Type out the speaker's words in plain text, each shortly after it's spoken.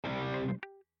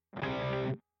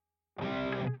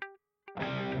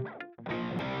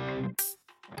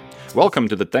Welcome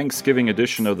to the Thanksgiving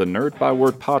edition of the Nerd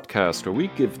Byword podcast, where we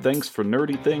give thanks for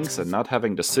nerdy things and not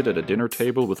having to sit at a dinner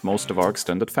table with most of our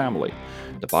extended family.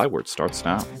 The Byword starts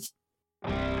now.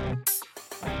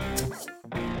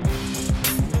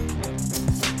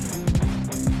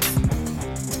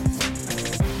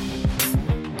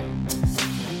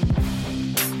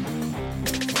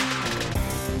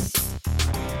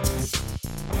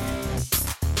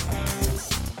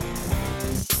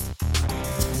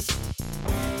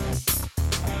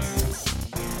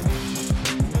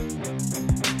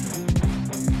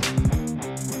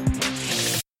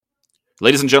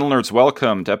 Ladies and gentlemen,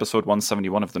 welcome to episode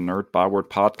 171 of the Nerd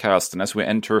Byword podcast. And as we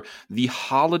enter the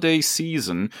holiday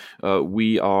season,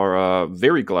 we are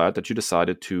very glad that you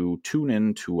decided to tune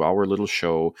in to our little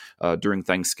show during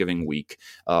Thanksgiving week.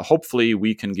 Hopefully,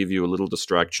 we can give you a little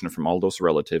distraction from all those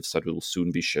relatives that will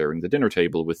soon be sharing the dinner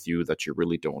table with you that you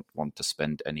really don't want to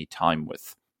spend any time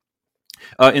with.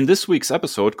 In this week's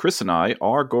episode, Chris and I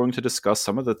are going to discuss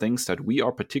some of the things that we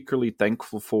are particularly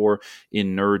thankful for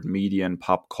in nerd media and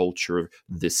pop culture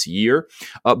this year.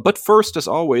 But first, as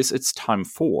always, it's time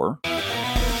for... Nerd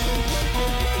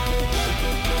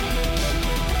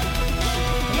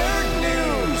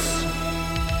News!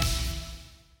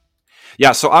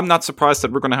 Yeah, so I'm not surprised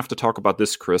that we're going to have to talk about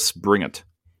this, Chris. Bring it.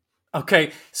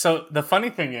 Okay, so the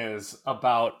funny thing is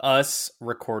about us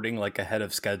recording like ahead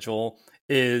of schedule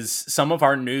is some of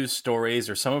our news stories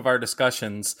or some of our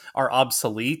discussions are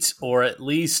obsolete or at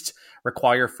least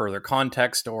require further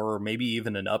context or maybe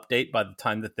even an update by the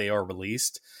time that they are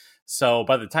released. So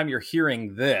by the time you're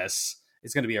hearing this,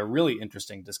 it's going to be a really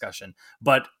interesting discussion.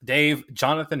 But Dave,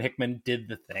 Jonathan Hickman did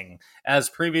the thing. As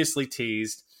previously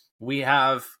teased, we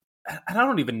have, and I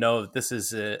don't even know if this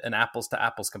is an apples to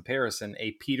apples comparison,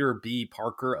 a Peter B.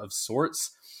 Parker of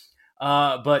sorts.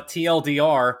 But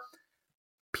TLDR,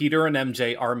 Peter and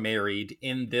MJ are married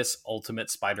in this Ultimate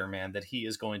Spider-Man that he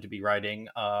is going to be writing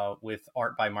with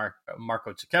art by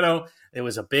Marco Checchetto. It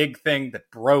was a big thing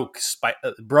that broke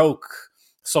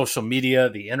social media,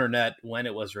 the internet, when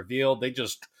it was revealed. They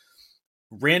just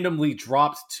randomly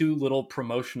dropped two little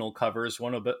promotional covers,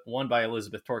 one by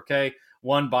Elizabeth Torquay,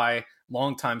 one by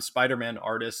longtime Spider-Man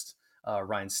artist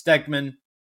Ryan Stegman,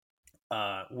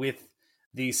 with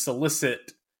the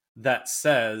solicit that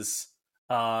says...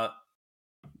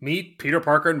 meet Peter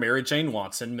Parker and Mary Jane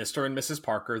Watson, Mr. and Mrs.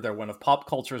 Parker. They're one of pop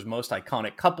culture's most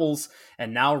iconic couples,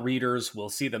 and now readers will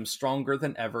see them stronger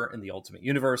than ever in the Ultimate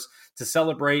Universe. To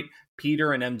celebrate,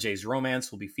 Peter and MJ's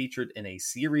romance will be featured in a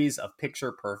series of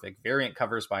picture-perfect variant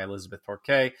covers by Elizabeth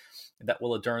Torquay that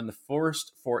will adorn the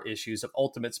first 4 issues of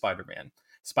Ultimate Spider-Man.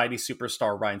 Spidey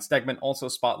superstar Ryan Stegman also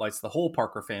spotlights the whole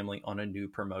Parker family on a new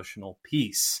promotional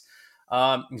piece.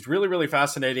 It's really, really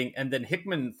fascinating. And then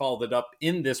Hickman followed it up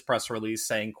in this press release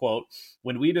saying, quote,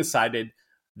 "When we decided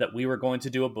that we were going to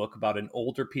do a book about an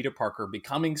older Peter Parker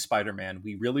becoming Spider-Man,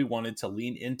 we really wanted to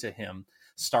lean into him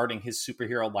starting his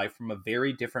superhero life from a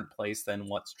very different place than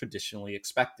what's traditionally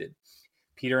expected.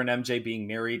 Peter and MJ being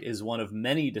married is one of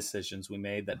many decisions we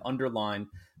made that underline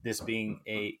this being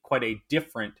quite a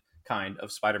different kind of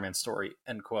Spider-Man story,"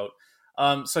 end quote.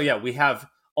 So yeah, we have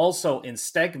also in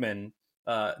Stegman,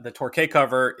 the Torquay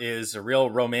cover is a real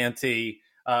romantic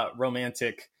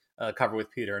cover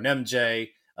with Peter and MJ.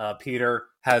 Peter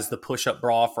has the push-up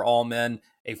bra for all men,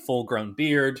 a full-grown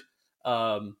beard.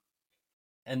 And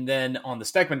then on the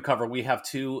Stegman cover, we have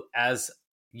two at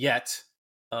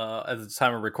the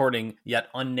time of recording, yet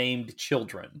unnamed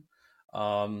children.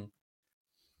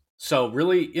 So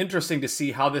really interesting to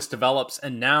see how this develops.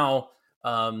 And now,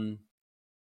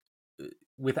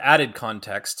 with added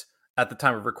context, at the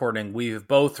time of recording, we've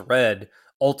both read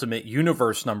Ultimate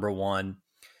Universe #1.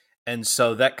 And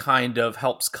so that kind of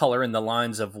helps color in the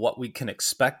lines of what we can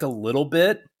expect a little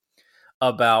bit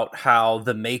about how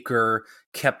the maker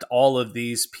kept all of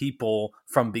these people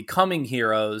from becoming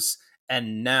heroes.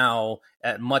 And now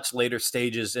at much later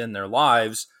stages in their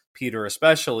lives, Peter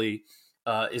especially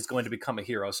is going to become a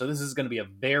hero. So this is going to be a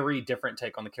very different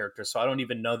take on the character. So I don't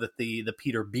even know that the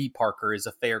Peter B. Parker is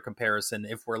a fair comparison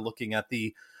if we're looking at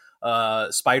the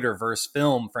Spider-Verse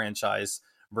film franchise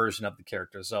version of the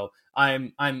character. So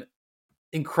I'm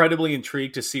incredibly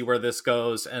intrigued to see where this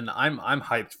goes, and I'm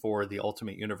hyped for the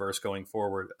Ultimate Universe going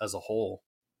forward as a whole.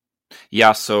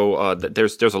 Yeah, so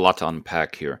there's a lot to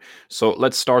unpack here. So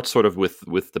let's start sort of with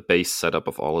the base setup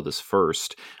of all of this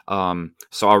first. So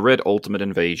I read Ultimate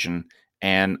Invasion,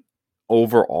 and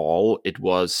overall it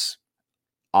was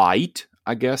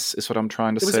I guess is what I'm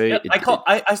trying to say.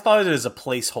 I thought it as a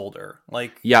placeholder.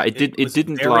 Like, yeah, it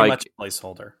didn't very like much a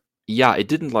placeholder. yeah, it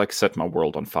didn't like set my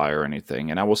world on fire or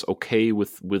anything, and I was okay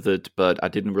with it, but I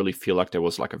didn't really feel like there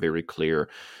was like a very clear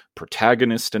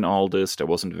protagonist in all this. There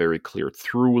wasn't a very clear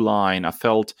through line. I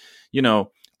felt, you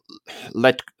know,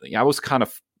 let I was kind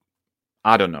of,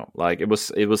 I don't know, like it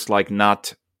was like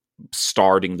not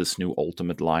starting this new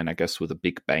Ultimate line, I guess, with a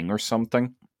big bang or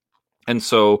something. And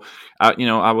so,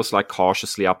 I was like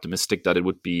cautiously optimistic that it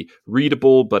would be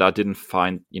readable, but I didn't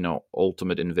find,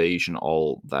 Ultimate Invasion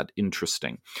all that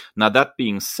interesting. Now, that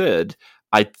being said,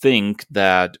 I think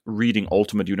that reading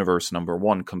Ultimate Universe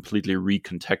 #1 completely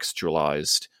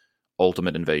recontextualized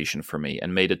Ultimate Invasion for me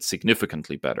and made it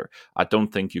significantly better. I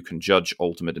don't think you can judge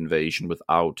Ultimate Invasion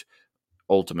without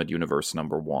Ultimate Universe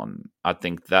 #1. I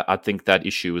think that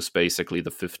issue is basically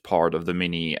the fifth part of the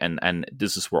mini, and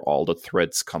this is where all the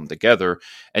threads come together,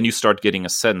 and you start getting a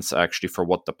sense actually for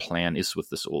what the plan is with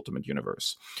this Ultimate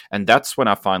Universe. And that's when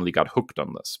I finally got hooked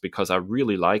on this, because I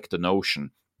really like the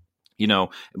notion,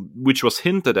 which was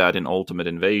hinted at in Ultimate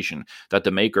Invasion, that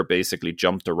the maker basically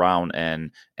jumped around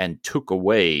and took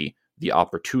away the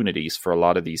opportunities for a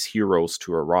lot of these heroes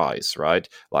to arise, right?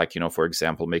 Like, for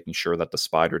example, making sure that the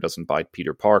spider doesn't bite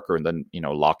Peter Parker and then,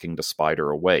 locking the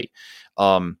spider away.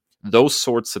 Those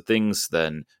sorts of things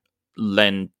then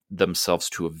lend themselves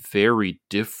to a very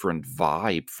different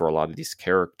vibe for a lot of these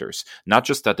characters. Not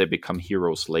just that they become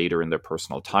heroes later in their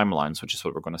personal timelines, which is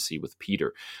what we're going to see with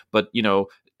Peter, but,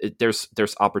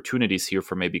 there's opportunities here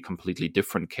for maybe completely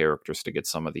different characters to get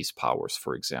some of these powers,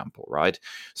 for example, right?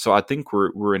 So I think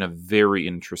we're in a very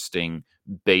interesting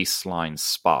baseline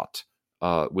spot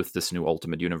with this new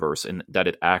Ultimate Universe, and that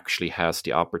it actually has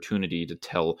the opportunity to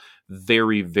tell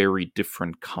very, very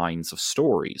different kinds of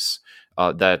stories.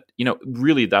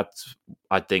 Really, that's,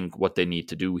 I think, what they need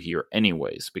to do here,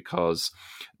 anyways, because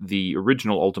the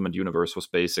original Ultimate Universe was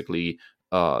basically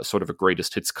sort of a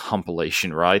greatest hits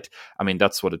compilation, right? I mean,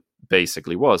 that's what it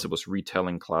basically was. It was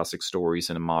retelling classic stories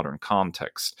in a modern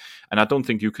context. And I don't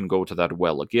think you can go to that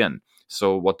well again.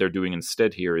 So what they're doing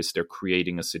instead here is they're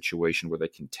creating a situation where they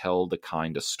can tell the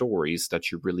kind of stories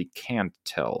that you really can't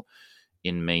tell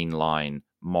in mainline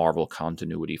Marvel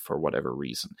continuity for whatever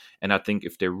reason. And I think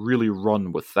if they really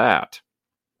run with that,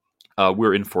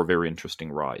 we're in for a very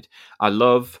interesting ride. I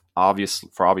love,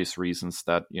 for obvious reasons,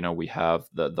 that we have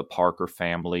the Parker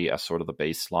family as sort of the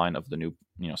baseline of the new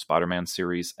Spider-Man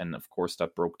series, and of course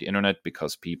that broke the internet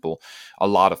because a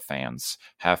lot of fans,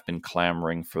 have been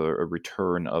clamoring for a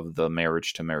return of the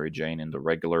marriage to Mary Jane in the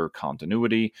regular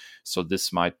continuity. So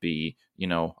this might be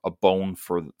a bone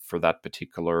for that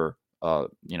particular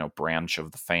branch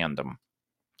of the fandom.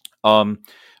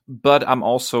 But I'm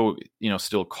also,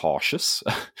 still cautious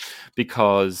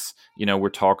because, we're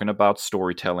talking about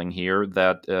storytelling here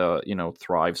that,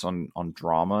 thrives on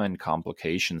drama and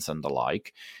complications and the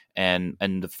like. And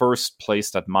the first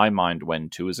place that my mind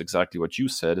went to is exactly what you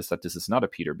said, is that this is not a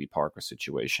Peter B. Parker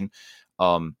situation.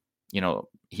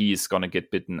 He's going to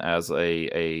get bitten as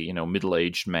a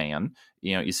middle-aged man.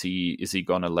 Is he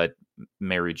going to let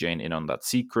Mary Jane in on that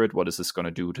secret? What is this going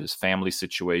to do to his family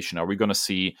situation? Are we going to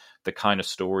see the kind of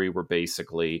story where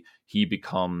basically he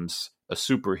becomes a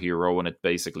superhero and it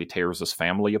basically tears his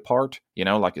family apart?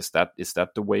 Like, is that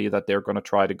the way that they're going to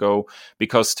try to go?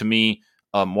 Because to me,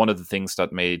 one of the things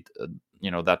that made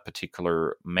that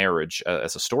particular marriage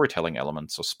as a storytelling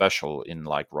element so special in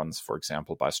like runs, for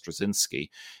example, by Straczynski,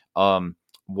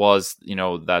 was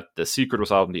that the secret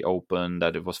was out in the open,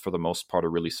 that it was for the most part a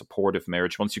really supportive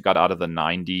marriage. Once you got out of the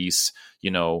 90s,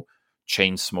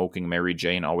 chain smoking Mary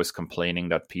Jane always complaining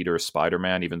that Peter is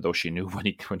Spider-Man, even though she knew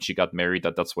when she got married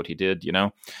that that's what he did.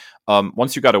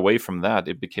 Once you got away from that,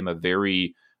 it became a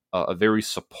very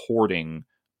supporting,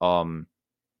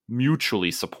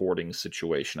 mutually supporting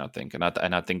situation, I think. And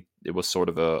I think it was sort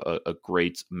of a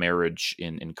great marriage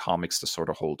in comics to sort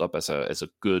of hold up as a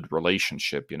good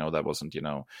relationship, that wasn't,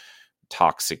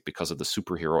 toxic because of the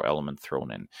superhero element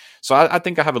thrown in. So I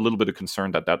think I have a little bit of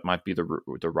concern that might be the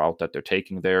route that they're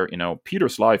taking there.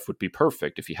 Peter's life would be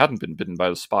perfect if he hadn't been bitten by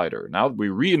the spider. Now we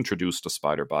reintroduced the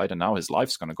spider bite, and now his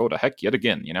life's going to go to heck yet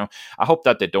again. I hope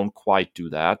that they don't quite do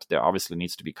that. There obviously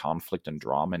needs to be conflict and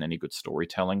drama in any good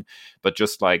storytelling, but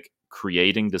just like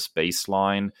creating this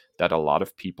baseline that a lot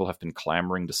of people have been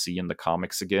clamoring to see in the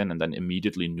comics again, and then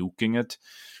immediately nuking it,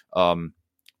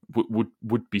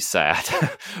 would be sad,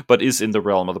 but is in the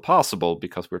realm of the possible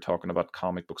because we're talking about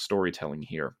comic book storytelling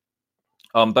here.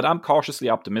 But I'm cautiously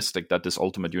optimistic that this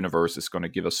Ultimate Universe is going to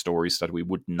give us stories that we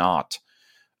would not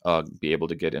be able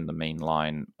to get in the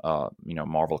mainline,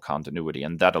 Marvel continuity,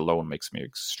 and that alone makes me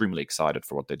extremely excited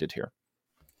for what they did here.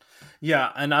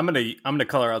 Yeah, and I'm gonna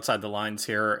color outside the lines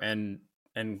here and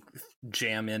and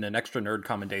jam in an extra nerd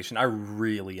commendation, I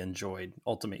really enjoyed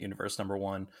Ultimate Universe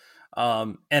 #1.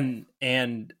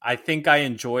 And I think I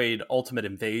enjoyed Ultimate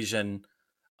Invasion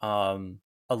a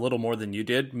little more than you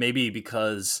did, maybe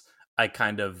because I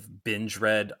kind of binge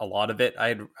read a lot of it.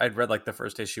 I'd read like the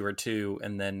first issue or two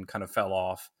and then kind of fell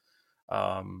off.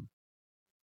 And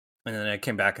then I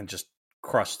came back and just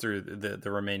crushed through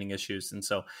the remaining issues. And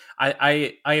so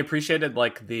I appreciated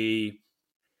like the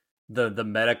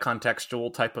meta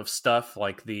contextual type of stuff,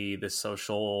 like the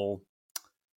social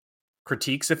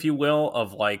critiques, if you will,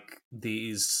 of like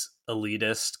these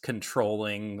elitist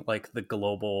controlling like the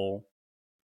global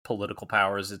political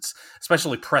powers. It's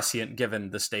especially prescient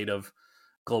given the state of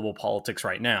global politics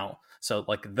right now. So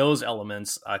like those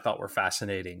elements I thought were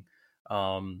fascinating.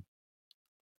 And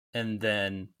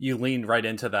then you leaned right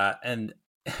into that, and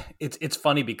it's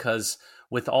funny because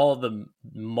with all the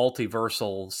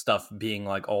multiversal stuff being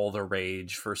like all the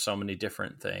rage for so many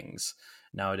different things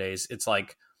nowadays, it's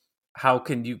like, how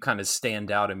can you kind of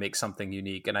stand out and make something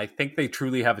unique? And I think they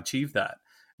truly have achieved that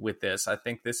with this. I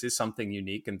think this is something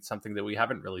unique and something that we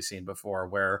haven't really seen before,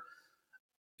 where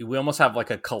we almost have like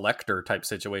a collector type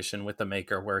situation with the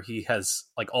maker, where he has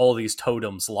like all these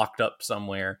totems locked up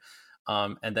somewhere.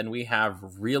 And then we have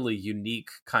really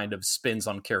unique kind of spins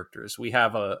on characters. We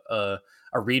have a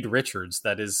Reed Richards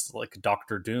that is like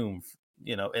Doctor Doom,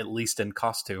 at least in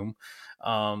costume.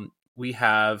 We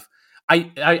have,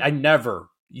 I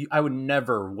would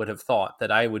never would have thought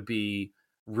that I would be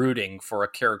rooting for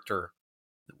a character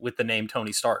with the name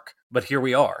Tony Stark, but here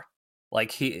we are.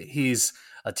 Like he's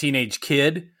a teenage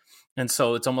kid, and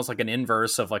so it's almost like an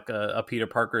inverse of like a Peter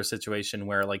Parker situation,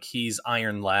 where like he's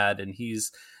Iron Lad and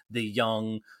he's the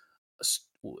young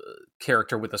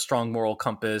character with a strong moral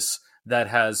compass that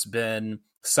has been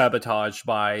sabotaged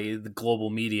by the global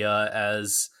media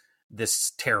as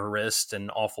this terrorist and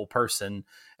awful person.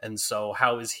 And so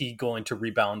how is he going to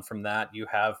rebound from that? You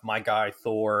have my guy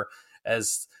Thor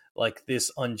as like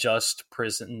this unjust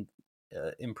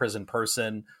imprisoned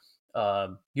person.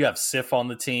 You have Sif on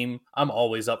the team. I'm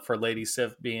always up for Lady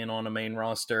Sif being on a main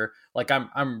roster. Like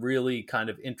I'm really kind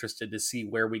of interested to see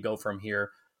where we go from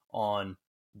here on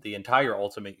the entire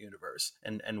Ultimate Universe,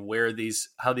 and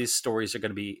how these stories are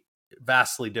going to be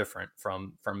vastly different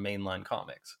from mainline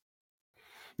comics.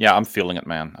 Yeah, I'm feeling it,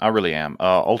 man. I really am.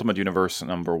 Ultimate Universe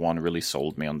 #1 really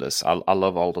sold me on this. I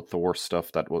love all the Thor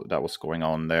stuff that was going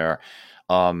on there.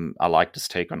 I like this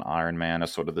take on Iron Man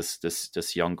as sort of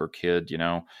this younger kid.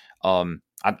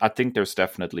 I think there's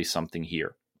definitely something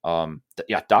here.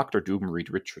 Doctor Doom Reed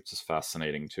Richards is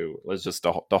fascinating too. It's just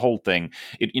the whole thing.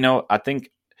 I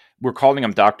think we're calling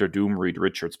him Doctor Doom Reed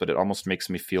Richards, but it almost makes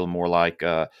me feel more like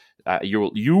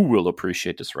you will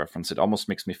appreciate this reference. It almost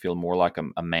makes me feel more like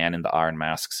a Man in the Iron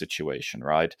Mask situation,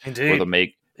 right? Indeed.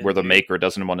 Where the maker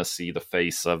doesn't want to see the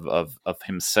face of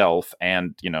himself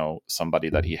and somebody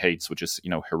that he hates, which is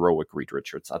heroic Reed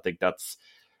Richards. I think that's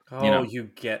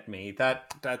you get me.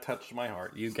 That touched my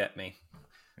heart. You get me.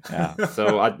 Yeah.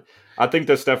 So I think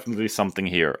there's definitely something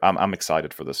here. I'm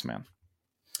excited for this, man.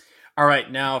 All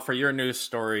right, now for your news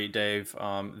story, Dave.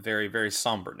 Very, very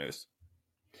somber news.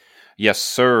 Yes,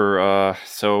 sir.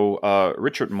 So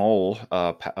Richard Mole,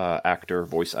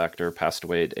 voice actor, passed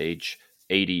away at age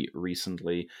 80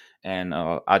 recently. And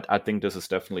I think this is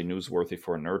definitely newsworthy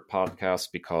for a nerd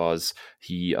podcast because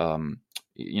he,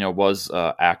 was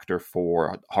actor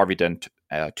for Harvey Dent,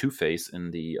 Two-Face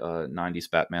in the 90s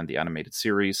Batman, the animated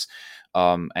series,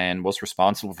 and was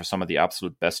responsible for some of the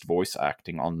absolute best voice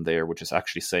acting on there, which is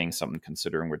actually saying something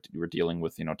considering we're dealing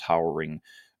with, towering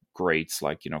greats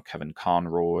like, Kevin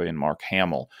Conroy and Mark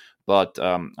Hamill. But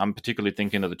I'm particularly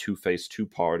thinking of the Two-Face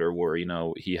two-parter where,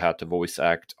 he had to voice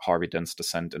act Harvey Dent's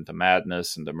descent into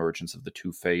madness and the emergence of the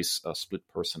Two-Face split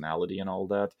personality and all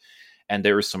that. And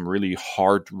there is some really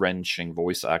heart-wrenching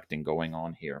voice acting going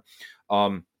on here.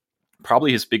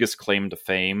 Probably his biggest claim to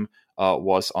fame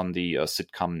was on the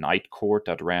sitcom Night Court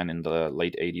that ran in the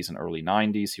late 80s and early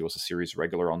 90s. He was a series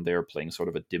regular on there, playing sort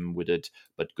of a dim-witted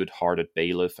but good-hearted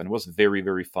bailiff, and was very,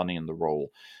 very funny in the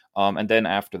role. And then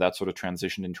after that, sort of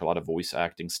transitioned into a lot of voice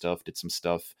acting stuff, did some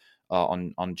stuff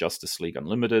on Justice League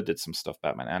Unlimited, did some stuff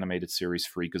Batman Animated Series,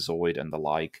 Freakazoid, and the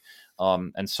like.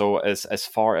 And so as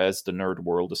far as the nerd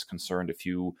world is concerned, if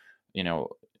you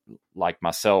like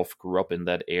myself, grew up in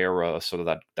that era, sort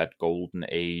of that golden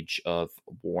age of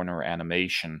Warner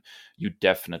Animation, you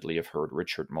definitely have heard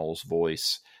Richard Mole's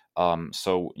voice.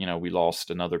 So we lost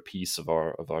another piece of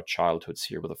our childhoods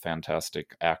here with a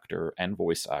fantastic actor and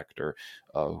voice actor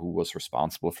who was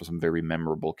responsible for some very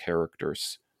memorable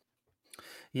characters.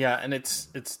 Yeah, and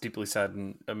it's deeply sad,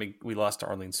 and I mean we lost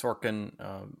Arlene Sorkin.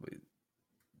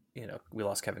 we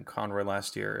lost Kevin Conroy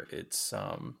last year. It's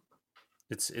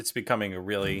becoming a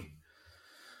really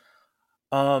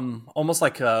almost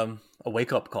like a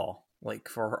wake up call, like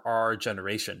for our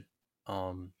generation,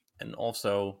 and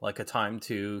also like a time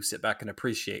to sit back and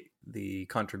appreciate the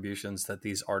contributions that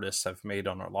these artists have made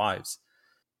on our lives.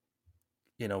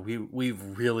 We've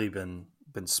really been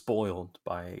spoiled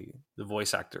by the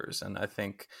voice actors, and I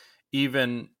think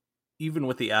even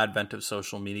with the advent of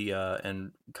social media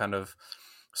and kind of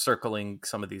circling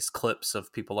some of these clips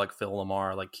of people like Phil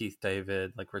Lamar, like Keith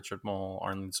David, like Richard Mole,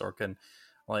 Arlen Sorkin,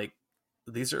 like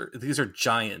these are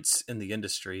giants in the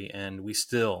industry, and we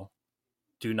still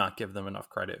do not give them enough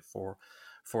credit for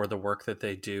the work that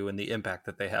they do and the impact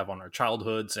that they have on our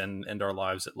childhoods and our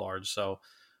lives at large. So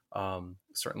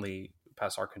certainly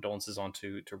pass our condolences on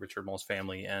to Richard Mole's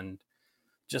family. And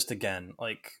just again,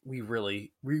 like we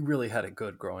really had it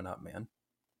good growing up, man.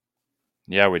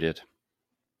 Yeah, we did.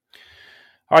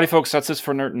 Alrighty, folks, that's it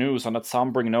for Nerd News. On that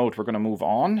sombering note, we're going to move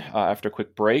on. After a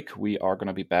quick break, we are going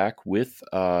to be back with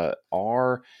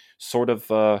our sort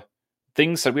of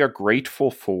things that we are grateful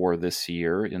for this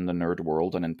year in the nerd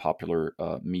world and in popular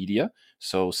media.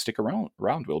 So stick around.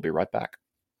 We'll be right back.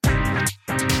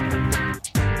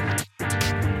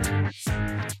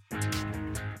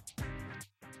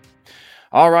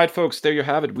 All right, folks, there you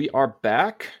have it. We are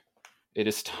back. It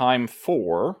is time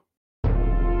for...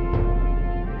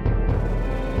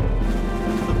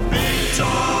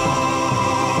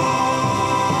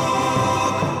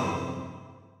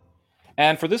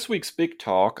 And for this week's Big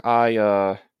Talk,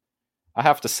 I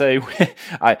have to say,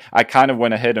 I kind of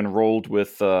went ahead and rolled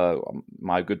with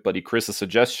my good buddy Chris's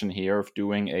suggestion here of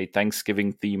doing a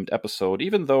Thanksgiving-themed episode,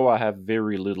 even though I have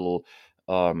very little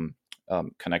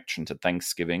connection to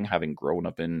Thanksgiving, having grown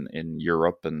up in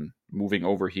Europe and moving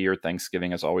over here.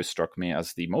 Thanksgiving has always struck me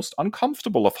as the most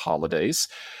uncomfortable of holidays.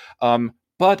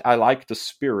 But I like the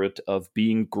spirit of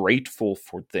being grateful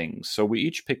for things. So we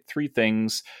each picked 3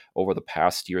 things over the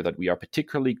past year that we are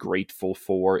particularly grateful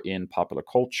for in popular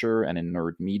culture and in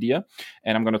nerd media.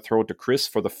 And I'm going to throw it to Chris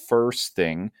for the first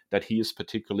thing that he is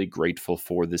particularly grateful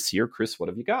for this year. Chris, what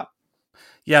have you got?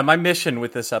 Yeah, my mission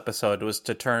with this episode was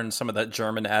to turn some of that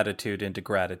German attitude into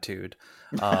gratitude.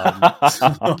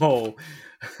 So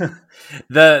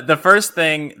the first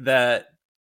thing that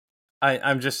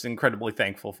I'm just incredibly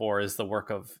thankful for is the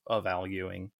work of Al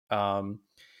Ewing,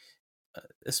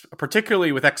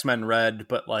 particularly with X-Men Red,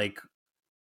 but like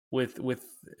with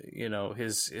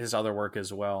his other work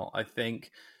as well. I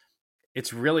think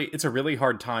it's a really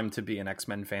hard time to be an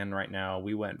X-Men fan right now.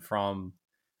 We went from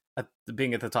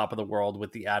being at the top of the world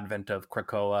with the advent of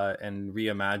Krakoa and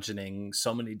reimagining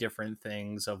so many different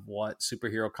things of what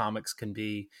superhero comics can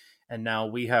be, and now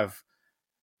we have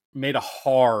made a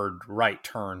hard right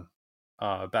turn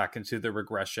back into the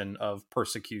regression of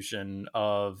persecution,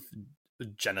 of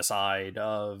genocide,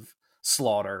 of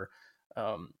slaughter,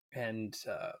 and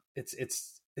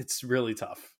it's really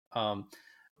tough.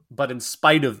 But in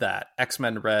spite of that,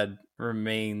 X-Men Red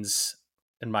remains,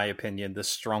 in my opinion, the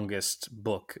strongest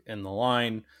book in the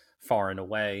line, far and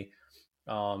away,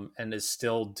 and is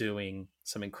still doing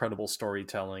some incredible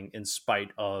storytelling in spite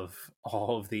of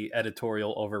all of the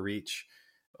editorial overreach,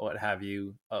 what have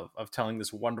you, of telling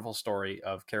this wonderful story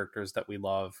of characters that we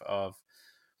love, of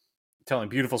telling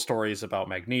beautiful stories about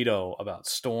Magneto, about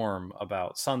Storm,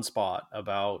 about Sunspot,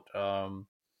 about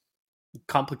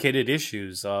complicated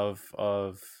issues of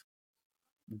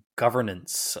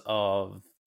governance, of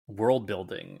world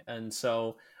building. And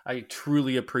so I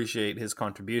truly appreciate his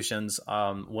contributions.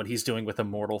 What he's doing with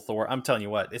Immortal Thor, I'm telling you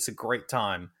what, it's a great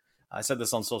time. I said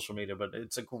this on social media, but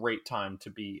it's a great time to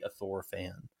be a Thor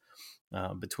fan.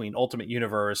 Between Ultimate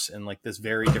Universe and like this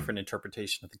very different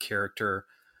interpretation of the character,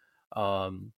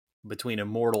 between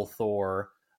Immortal Thor,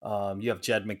 you have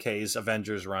Jed McKay's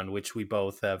Avengers run, which we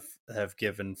both have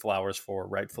given flowers for,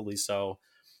 rightfully so.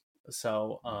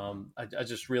 So I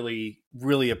just really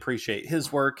appreciate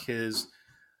his work, his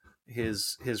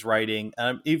writing.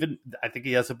 Even I think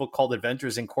he has a book called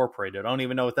Adventures Incorporated. I don't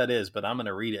even know what that is, but I'm going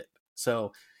to read it.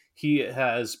 So he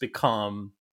has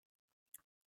become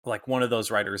like one of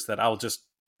those writers that I'll just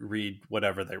read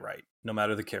whatever they write, no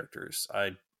matter the characters.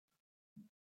 I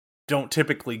don't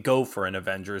typically go for an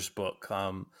Avengers book,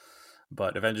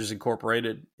 but Avengers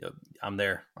Incorporated, I'm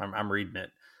there. I'm reading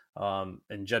it.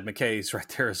 And Jed McKay's right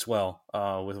there as well,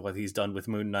 with what he's done with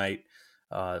Moon Knight,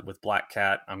 with Black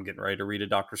Cat. I'm getting ready to read a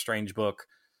Doctor Strange book.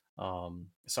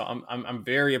 So I'm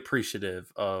very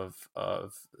appreciative of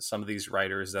some of these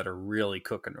writers that are really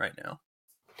cooking right now.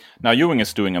 Now, Ewing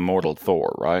is doing Immortal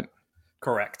Thor, right?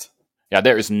 Correct. Yeah,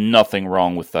 there is nothing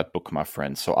wrong with that book, my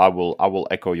friend. So I will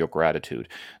echo your gratitude.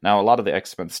 Now, a lot of the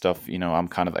X-Men stuff, I'm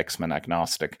kind of X-Men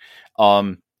agnostic.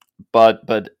 Um, but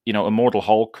Immortal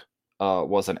Hulk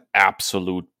was an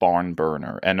absolute barn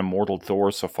burner, and Immortal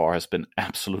Thor so far has been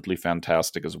absolutely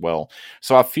fantastic as well.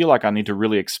 So I feel like I need to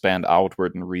really expand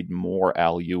outward and read more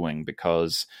Al Ewing,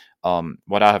 because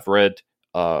what I have read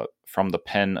from the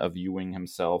pen of Ewing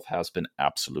himself has been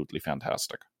absolutely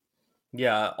fantastic.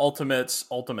 Yeah, Ultimates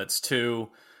 2,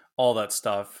 all that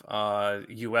stuff.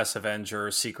 US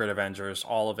Avengers, Secret Avengers,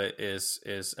 all of it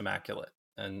is immaculate.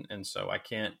 And so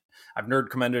I've nerd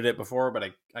commended it before, but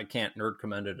I can't nerd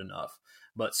commend it enough.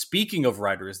 But speaking of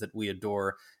writers that we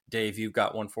adore, Dave, you've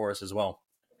got one for us as well.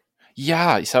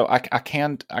 Yeah, so I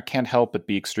can't help but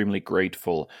be extremely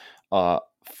grateful uh,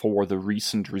 for the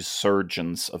recent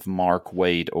resurgence of Mark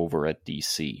Waid over at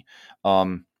DC.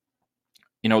 Um,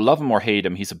 Love him or hate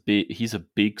him, he's a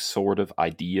big sort of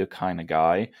idea kind of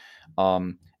guy,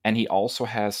 and he also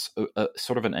has a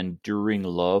sort of an enduring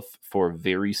love for a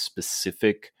very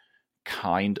specific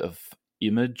kind of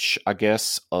image, I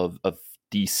guess, of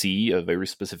DC, a very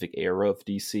specific era of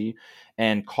DC,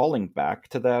 and calling back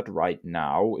to that right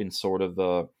now in sort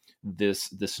of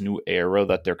this new era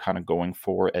that they're kind of going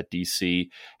for at DC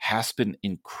has been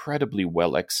incredibly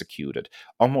well executed.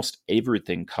 Almost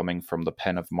everything coming from the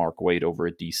pen of Mark Waid over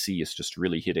at DC is just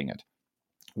really hitting it.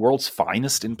 World's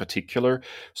Finest, in particular,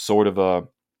 sort of a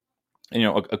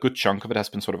good chunk of it has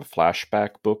been sort of a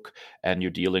flashback book, and you're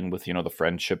dealing with the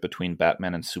friendship between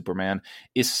Batman and Superman,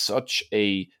 is such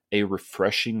a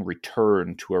refreshing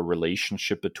return to a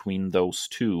relationship between those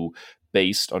two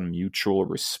based on mutual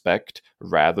respect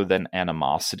rather than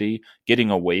animosity, getting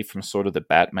away from sort of the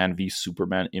Batman v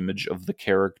Superman image of the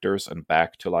characters and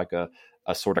back to like a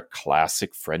sort of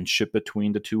classic friendship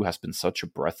between the two has been such a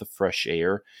breath of fresh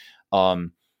air.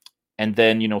 And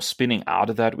then, spinning out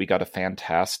of that, we got a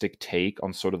fantastic take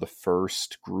on sort of the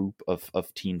first group of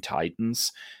Teen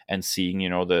Titans, and seeing,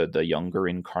 the younger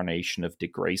incarnation of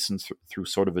Dick Grayson through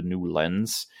sort of a new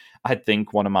lens. I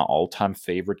think one of my all-time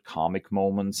favorite comic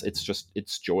moments,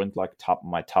 it's joined like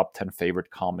my top 10 favorite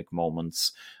comic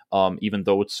moments, even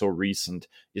though it's so recent,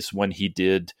 is when he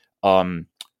did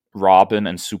Robin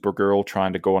and Supergirl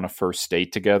trying to go on a first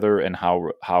date together, and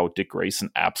how Dick Grayson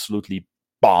absolutely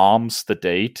bombs the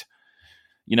date.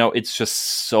 It's just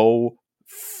so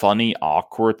funny,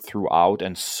 awkward throughout,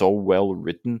 and so well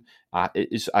written. I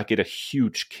get a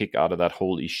huge kick out of that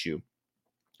whole issue.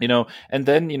 And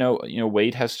then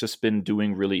Wade has just been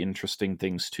doing really interesting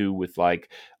things too, with like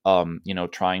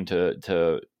trying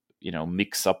to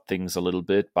mix up things a little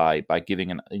bit by giving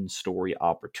an in-story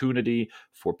opportunity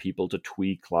for people to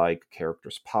tweak like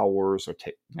characters' powers, or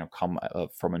come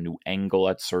from a new angle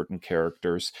at certain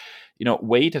characters.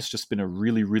 Wade has just been a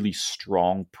really, really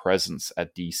strong presence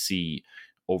at DC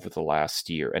over the last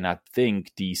year, and I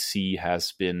think DC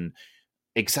has been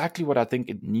exactly what I think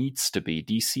it needs to be.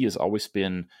 DC has always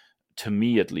been, to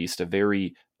me at least, a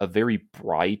very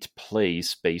bright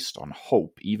place based on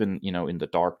hope. Even in the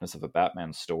darkness of a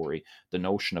Batman story, the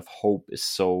notion of hope is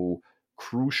so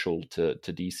crucial to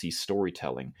DC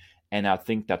storytelling. And I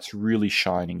think that's really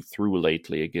shining through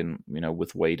lately again,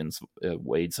 with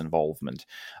Wade's involvement.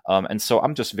 And so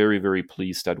I'm just very, very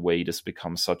pleased that Wade has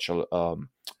become such a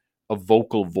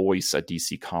vocal voice at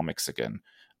DC Comics again.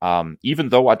 Even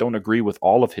though I don't agree with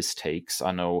all of his takes,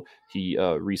 I know he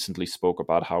recently spoke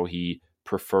about how he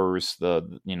prefers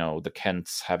the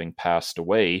Kents having passed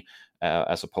away,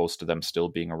 as opposed to them still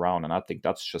being around, and I think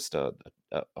that's just a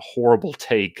horrible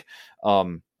take.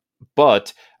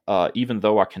 But even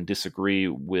though I can disagree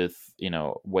with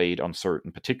Wade on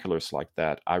certain particulars like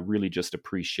that, I really just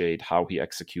appreciate how he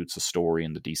executes a story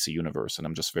in the DC universe, and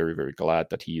I'm just very, very glad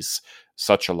that he's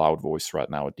such a loud voice right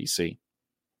now at DC.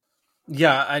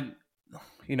 Yeah,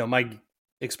 my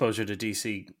exposure to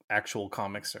DC actual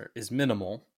comics is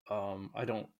minimal. I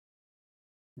don't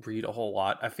read a whole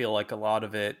lot. I feel like a lot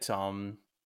of it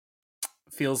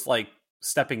feels like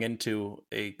stepping into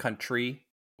a country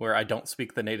where I don't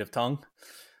speak the native tongue.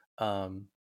 Um,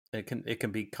 it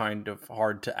can be kind of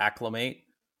hard to acclimate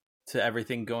to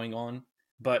everything going on.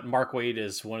 But Mark Waid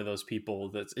is one of those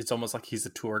people that it's almost like he's a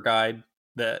tour guide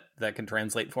that can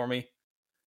translate for me.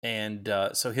 And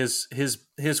so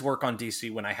his work on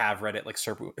DC, when I have read it, like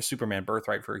Superman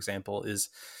Birthright, for example,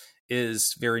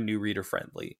 is very new reader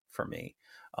friendly for me.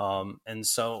 And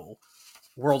so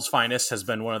World's Finest has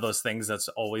been one of those things that's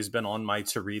always been on my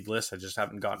to read list. I just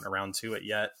haven't gotten around to it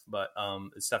yet, but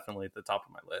it's definitely at the top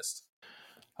of my list.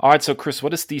 All right, so Chris,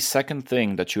 what is the second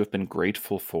thing that you have been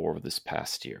grateful for this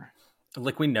past year?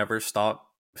 Like, we never stop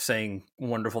saying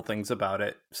wonderful things about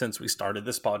it since we started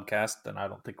this podcast, and I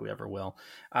don't think we ever will.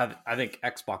 I think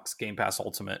Xbox Game Pass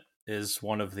Ultimate is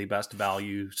one of the best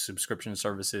value subscription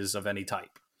services of any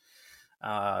type.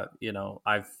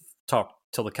 I've talked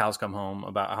till the cows come home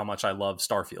about how much I love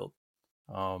Starfield.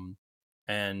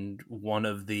 And one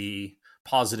of the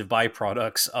positive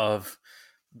byproducts of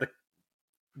the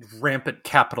rampant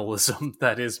capitalism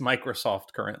that is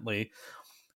Microsoft currently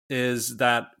is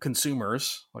that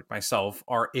consumers like myself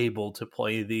are able to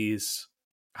play these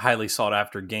highly sought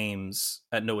after games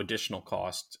at no additional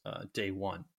cost day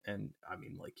one. And I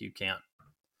mean, like, you can't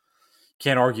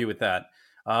argue with that.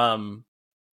 The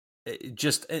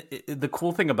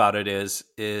cool thing about it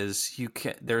is you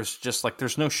can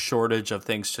there's no shortage of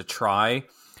things to try,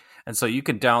 and so you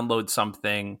can download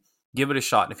something, give it a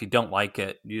shot, and if you don't like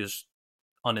it, you just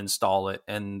uninstall it,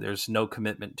 and there's no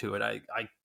commitment to it.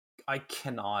 I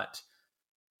cannot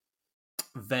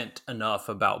vent enough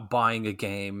about buying a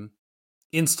game,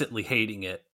 instantly hating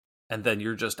it, and then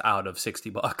you're just out of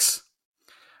 $60.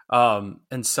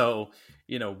 And so,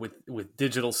 with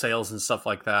digital sales and stuff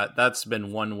like that, that's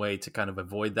been one way to kind of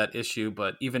avoid that issue.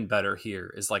 But even better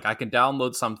here is, like, I can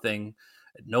download something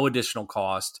at no additional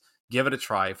cost, give it a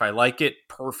try. If I like it,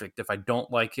 perfect. If I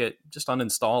don't like it, just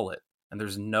uninstall it. And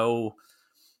there's no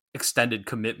extended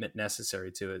commitment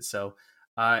necessary to it. So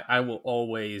I will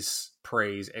always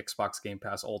praise Xbox Game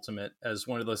Pass Ultimate as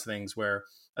one of those things where,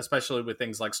 especially with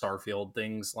things like Starfield,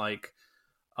 things like,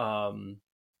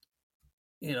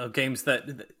 games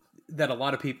that a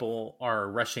lot of people are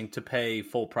rushing to pay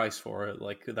full price for it.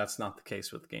 Like, that's not the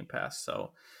case with Game Pass.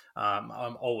 So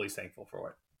I'm always thankful for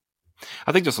it.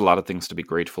 I think there's a lot of things to be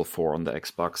grateful for on the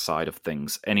Xbox side of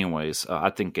things. Anyways,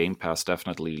 I think Game Pass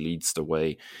definitely leads the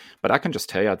way. But I can just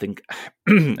tell you, I think,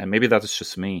 and maybe that is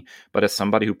just me, but as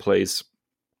somebody who plays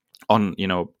on,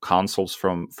 consoles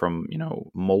from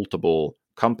multiple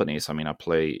companies. I mean, I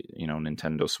play,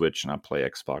 Nintendo Switch, and I play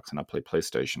Xbox, and I play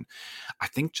PlayStation. I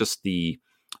think just the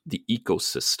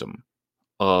ecosystem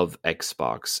of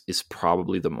Xbox is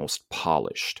probably the most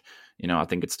polished. I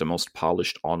think it's the most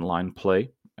polished online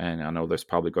play. And I know there's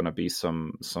probably going to be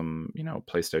some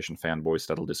PlayStation fanboys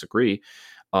that'll disagree.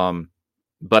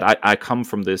 But I come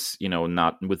from this,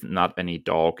 not any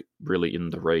dog really in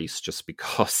the race, just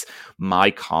because my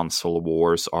console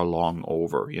wars are long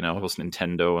over. It was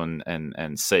Nintendo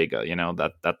and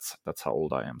Sega. That's how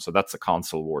old I am. So that's a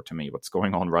console war to me. What's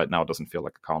going on right now doesn't feel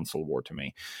like a console war to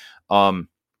me.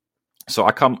 So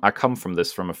I come from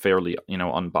this from a fairly,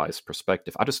 unbiased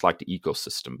perspective. I just like the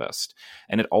ecosystem best.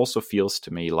 And it also feels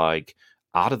to me like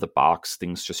out of the box,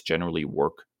 things just generally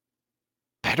work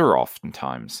better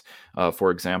oftentimes.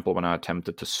 For example, when I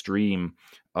attempted to stream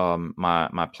my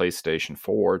PlayStation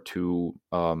 4 to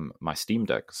my Steam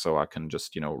Deck, so I can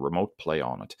just remote play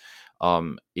on it.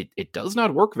 It does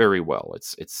not work very well.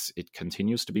 It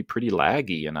continues to be pretty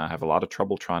laggy, and I have a lot of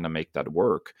trouble trying to make that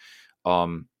work.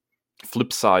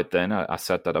 Flip side, then I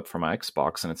set that up for my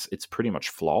Xbox, and it's pretty much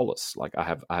flawless. Like, I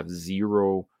have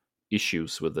zero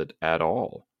issues with it at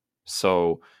all.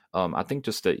 So I think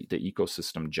just the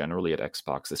ecosystem generally at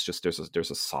Xbox, it's just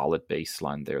there's a solid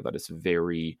baseline there that is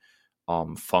very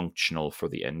functional for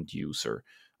the end user,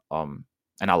 and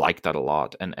I like that a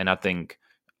lot. And I think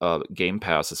Game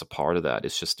Pass is a part of that.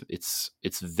 It's just it's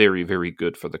very, very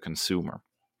good for the consumer.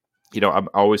 I'm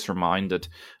always reminded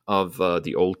of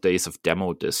the old days of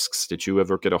demo discs. Did you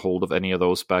ever get a hold of any of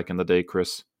those back in the day,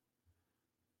 Chris?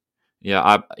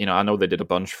 Yeah, I know they did a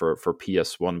bunch for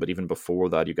PS1, but even before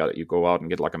that, you go out and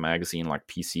get like a magazine like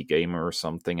PC Gamer or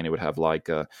something, and it would have like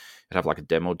a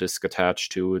demo disc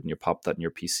attached to it, and you pop that in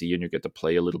your PC, and you get to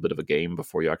play a little bit of a game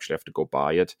before you actually have to go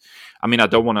buy it. I mean, I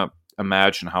don't want to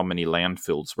imagine how many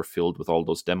landfills were filled with all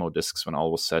those demo discs when all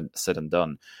was said and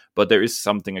done. But there is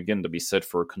something, again, to be said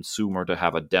for a consumer to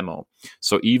have a demo.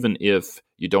 So even if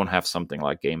you don't have something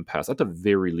like Game Pass, at the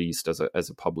very least, as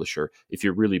a publisher, if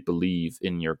you really believe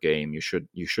in your game, you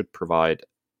should provide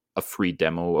a free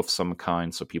demo of some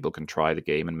kind so people can try the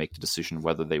game and make the decision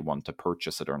whether they want to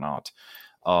purchase it or not.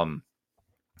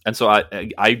 And so I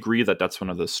agree that that's one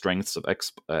of the strengths of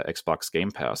Xbox Game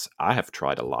Pass. I have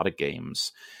tried a lot of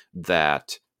games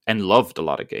and loved a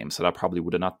lot of games that I probably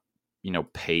would have not,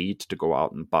 paid to go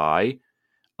out and buy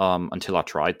until I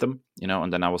tried them,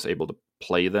 and then I was able to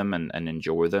play them and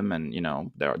enjoy them. And,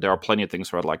 there are plenty of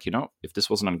things where I'd like, if this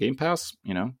wasn't on Game Pass,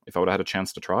 if I would have had a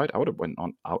chance to try it, I would have went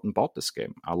out and bought this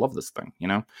game. I love this thing,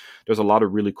 There's a lot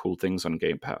of really cool things on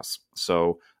Game Pass.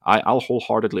 So I'll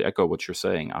wholeheartedly echo what you're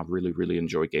saying. I really, really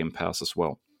enjoy Game Pass as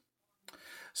well.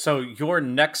 So your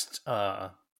next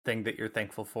thing that you're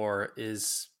thankful for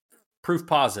is proof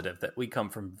positive that we come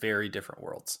from very different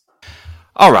worlds.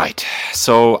 All right,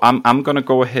 so I'm gonna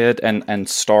go ahead and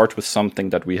start with something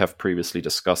that we have previously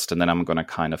discussed, and then I'm gonna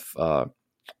kind of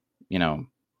you know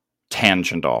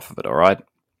tangent off of it. All right.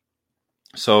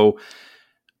 So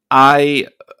I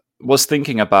was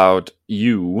thinking about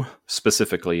you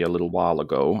specifically a little while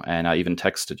ago, and I even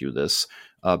texted you this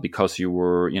because you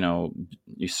were,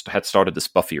 you had started this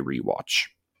Buffy rewatch,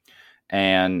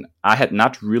 and I had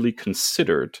not really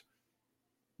considered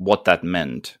what that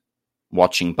meant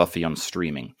watching Buffy on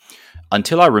streaming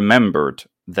until I remembered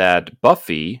that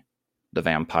Buffy, the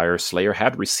Vampire Slayer,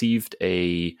 had received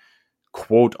a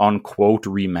quote unquote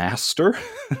remaster.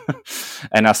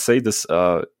 And I say this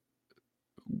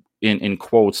in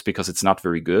quotes because it's not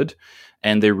very good.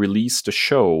 And they released a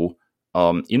show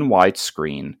in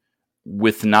widescreen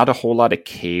with not a whole lot of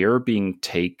care being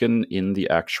taken in the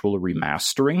actual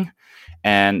remastering.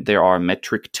 And there are a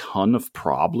metric ton of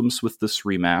problems with this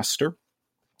remaster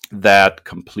that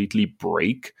completely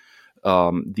break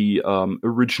the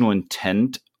original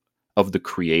intent of the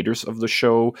creators of the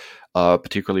show,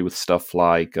 particularly with stuff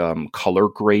like color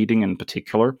grading in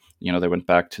particular. They went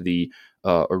back to the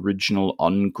original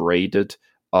ungraded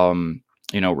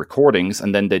recordings,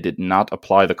 and then they did not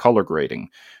apply the color grading.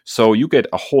 So you get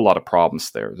a whole lot of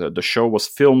problems there. The show was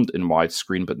filmed in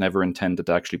widescreen, but never intended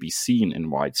to actually be seen in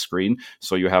widescreen.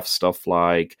 So you have stuff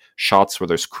like shots where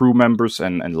there's crew members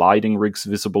and lighting rigs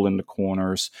visible in the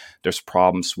corners. There's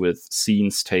problems with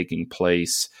scenes taking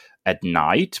place at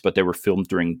night, but they were filmed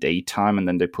during daytime, and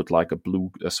then they put like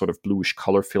a sort of bluish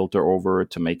color filter over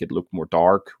it to make it look more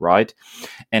dark, right?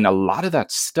 And a lot of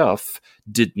that stuff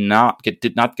did not get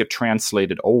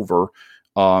translated over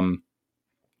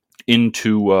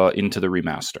into the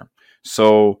remaster.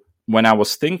 So when I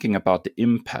was thinking about the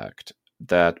impact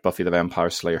that Buffy the Vampire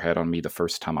Slayer had on me the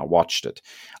first time I watched it,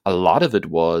 a lot of it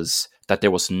was that there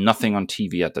was nothing on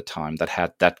TV at the time that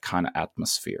had that kind of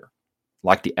atmosphere.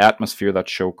 Like the atmosphere that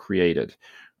show created,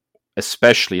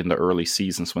 especially in the early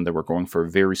seasons when they were going for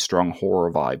a very strong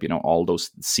horror vibe, all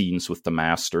those scenes with the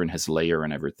Master and his lair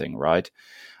and everything, right?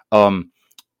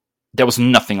 There was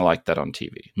nothing like that on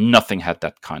TV. Nothing had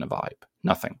that kind of vibe.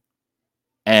 Nothing.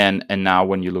 And now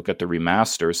when you look at the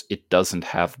remasters, it doesn't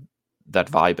have that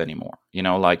vibe anymore.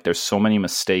 Like there's so many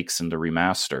mistakes in the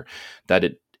remaster that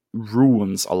it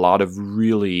ruins a lot of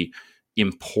really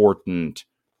important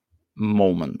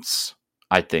moments,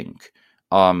 I think.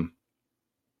 I'll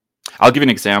give you an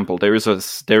example. There is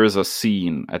a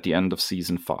scene at the end of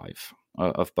season 5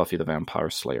 of Buffy the Vampire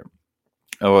Slayer.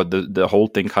 The whole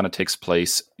thing kind of takes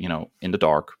place, in the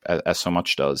dark, as so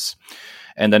much does,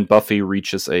 and then Buffy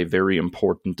reaches a very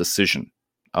important decision.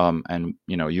 And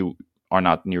you are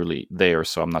not nearly there,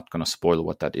 so I'm not going to spoil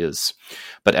what that is.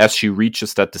 But as she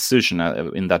reaches that decision,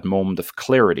 in that moment of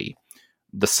clarity,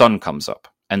 the sun comes up.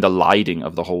 And the lighting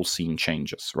of the whole scene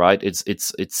changes, right?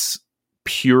 It's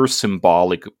pure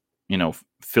symbolic,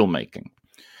 filmmaking.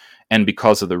 And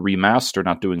because of the remaster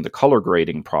not doing the color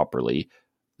grading properly,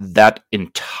 that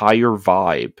entire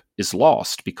vibe is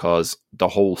lost because the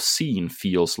whole scene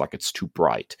feels like it's too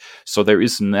bright. So there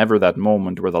is never that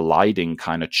moment where the lighting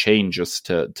kind of changes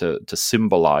to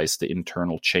symbolize the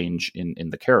internal change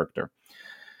in the character.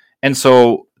 And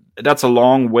so that's a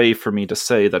long way for me to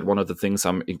say that one of the things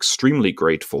I'm extremely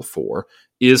grateful for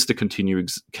is the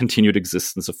continued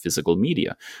existence of physical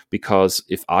media. Because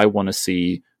if I want to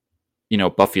see,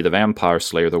 Buffy the Vampire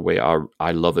Slayer the way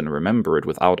I love and remember it,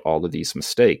 without all of these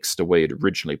mistakes, the way it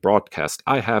originally broadcast,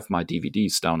 I have my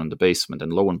DVDs down in the basement,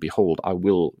 and lo and behold, I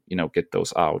will, get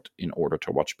those out in order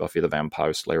to watch Buffy the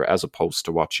Vampire Slayer, as opposed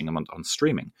to watching them on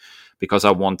streaming. Because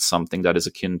I want something that is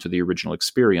akin to the original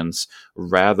experience,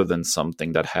 rather than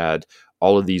something that had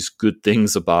all of these good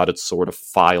things about it sort of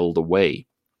filed away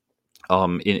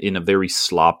in a very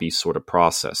sloppy sort of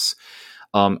process.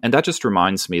 And that just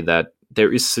reminds me that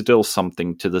there is still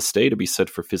something to this day to be said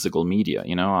for physical media.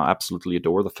 I absolutely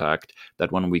adore the fact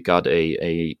that when we got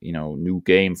a new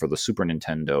game for the Super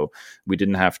Nintendo, we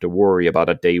didn't have to worry about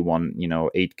a day one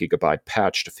 8 gigabyte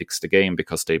patch to fix the game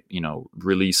because they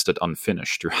released it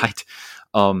unfinished, right?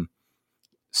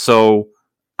 So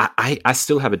I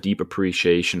still have a deep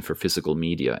appreciation for physical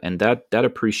media, and that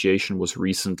appreciation was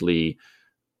recently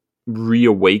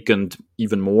reawakened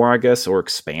even more, I guess, or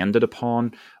expanded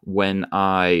upon when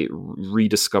I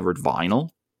rediscovered vinyl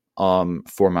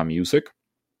for my music.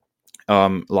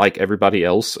 Like everybody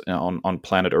else on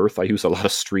planet Earth, I use a lot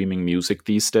of streaming music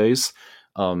these days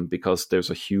because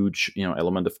there's a huge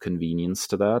element of convenience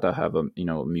to that. I have a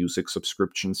music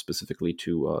subscription specifically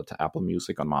to Apple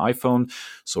Music on my iPhone,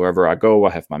 so wherever I go,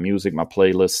 I have my music, my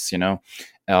playlists,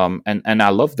 and I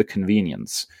love the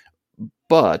convenience,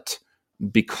 but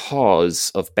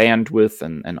because of bandwidth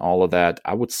and all of that,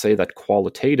 I would say that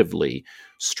qualitatively,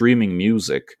 streaming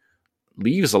music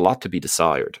leaves a lot to be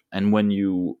desired. And when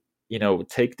you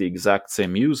take the exact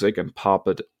same music and pop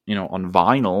it, on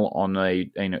vinyl on a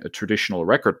traditional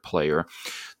record player,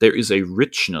 there is a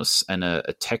richness and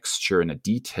a texture and a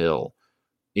detail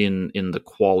in the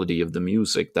quality of the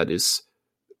music that is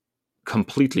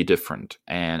completely different,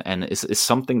 and is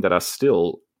something that I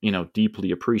still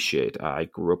deeply appreciate. I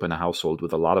grew up in a household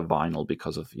with a lot of vinyl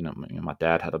because of my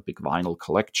dad had a big vinyl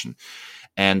collection,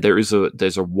 and there's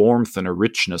a warmth and a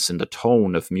richness in the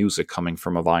tone of music coming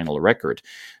from a vinyl record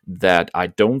that I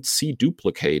don't see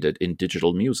duplicated in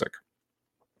digital music.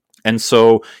 And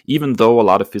so, even though a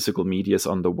lot of physical media is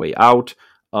on the way out,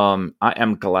 I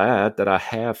am glad that I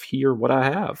have here what I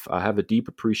have. I have a deep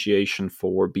appreciation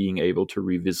for being able to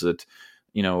revisit,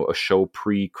 a show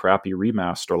pre-crappy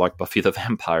remaster like Buffy the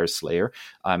Vampire Slayer.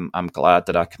 I'm glad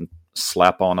that I can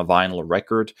slap on a vinyl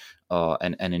record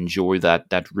and enjoy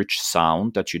that rich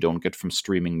sound that you don't get from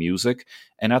streaming music.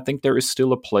 And I think there is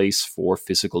still a place for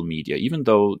physical media, even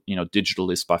though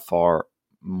digital is by far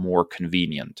more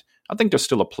convenient. I think there's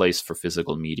still a place for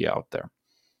physical media out there.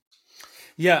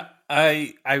 Yeah,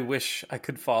 I wish I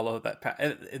could follow that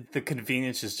path. The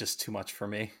convenience is just too much for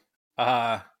me.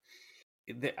 I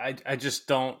just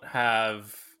don't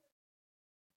have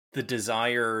the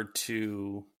desire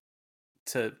to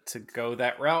go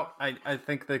that route. I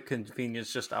think the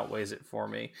convenience just outweighs it for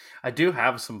me. I do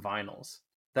have some vinyls.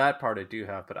 That part I do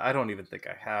have, but I don't even think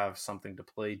I have something to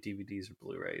play DVDs or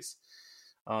Blu-rays.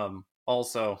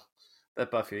 Also,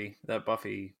 that Buffy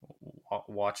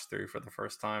watch through for the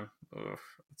first time. Ugh,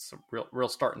 it's a real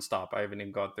start and stop. I haven't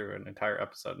even gone through an entire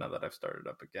episode now that I've started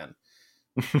up again.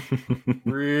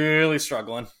 Really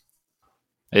struggling.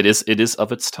 It is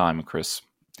of its time, Chris.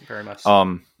 Very much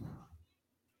so.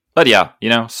 But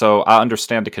yeah, so I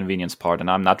understand the convenience part, and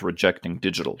I'm not rejecting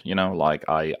digital. Like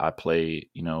I play,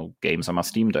 games on my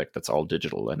Steam Deck that's all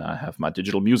digital, and I have my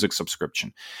digital music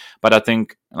subscription. But I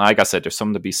think, like I said, there's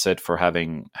something to be said for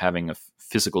having a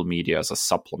physical media as a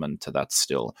supplement to that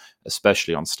still,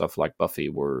 especially on stuff like Buffy,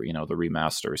 where the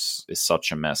remaster is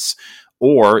such a mess.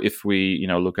 Or if we,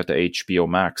 look at the HBO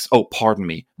Max,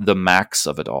 the Max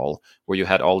of it all, where you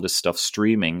had all this stuff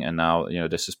streaming, and now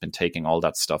this has been taking all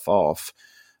that stuff off.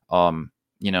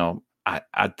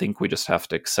 I think we just have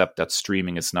to accept that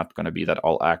streaming is not going to be that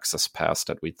all access pass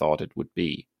that we thought it would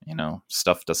be.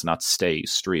 Stuff does not stay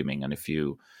streaming. And if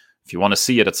you want to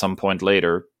see it at some point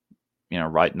later,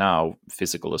 right now,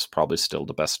 physical is probably still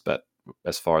the best bet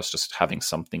as far as just having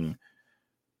something.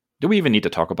 Do we even need to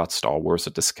talk about Star Wars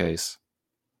at this case?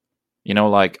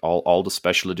 Like all the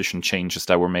special edition changes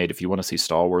that were made. If you want to see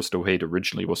Star Wars the way it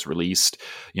originally was released,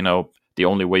 the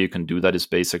only way you can do that is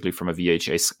basically from a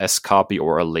VHS copy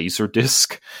or a laser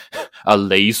disc. A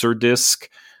laser disc.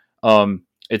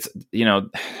 It's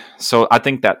so I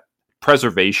think that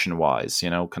preservation-wise,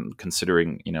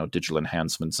 considering digital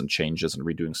enhancements and changes and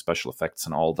redoing special effects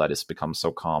and all that has become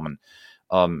so common.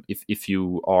 If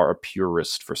you are a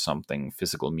purist for something,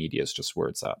 physical media is just where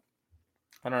it's at.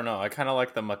 I don't know. I kind of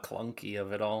like the McClunky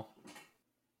of it all.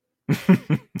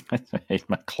 I hate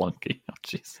McClunky. Oh,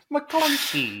 jeez.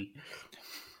 McClunky.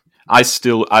 I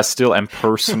still am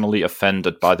personally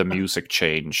offended by the music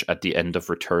change at the end of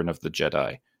Return of the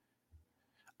Jedi.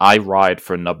 I ride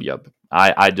for Nub-Yub.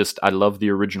 I love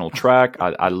the original track.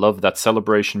 I love that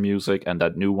celebration music, and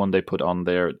that new one they put on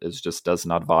there just does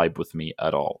not vibe with me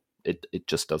at all. It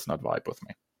just does not vibe with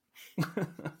me.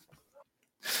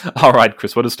 All right,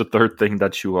 Chris, what is the third thing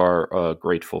that you are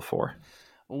grateful for?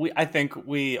 I think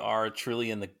we are truly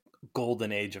in the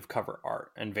golden age of cover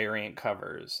art and variant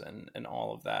covers and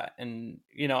all of that. And,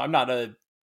 I'm not a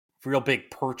real big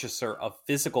purchaser of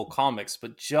physical comics,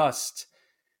 but just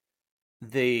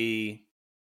this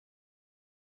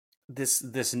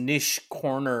niche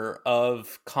corner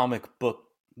of comic book,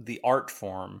 the art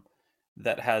form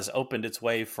that has opened its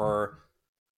way for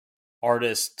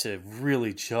artists to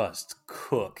really just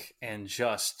cook and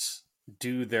just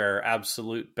do their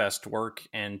absolute best work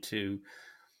and to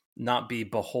not be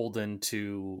beholden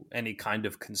to any kind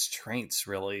of constraints,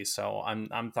 really. So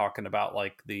I'm talking about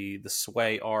like the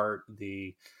Sway art,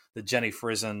 the Jenny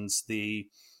Frizzens, the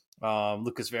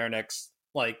Lucas Vernick's,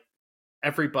 like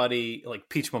everybody, like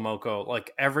Peach Momoko,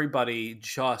 like everybody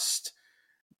just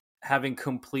having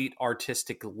complete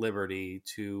artistic liberty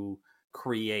to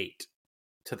create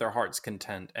to their heart's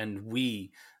content, and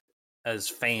we as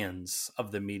fans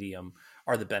of the medium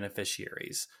are the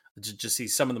beneficiaries. Just see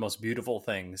some of the most beautiful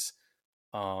things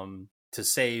to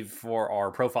save for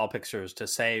our profile pictures, to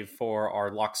save for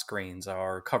our lock screens,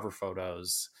 our cover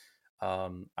photos,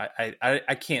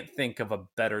 I can't think of a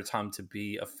better time to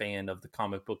be a fan of the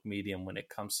comic book medium when it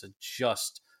comes to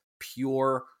just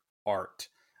pure art.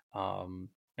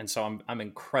 And so I'm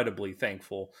incredibly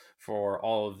thankful for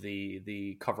all of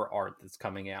the cover art that's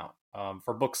coming out,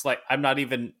 for books like I don't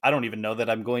even know that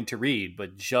I'm going to read,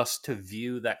 but just to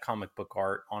view that comic book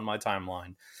art on my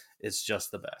timeline is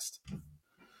just the best.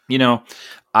 You know,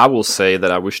 I will say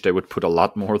that I wish they would put a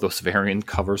lot more of those variant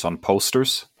covers on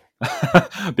posters.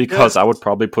 Because I would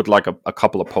probably put like a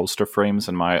couple of poster frames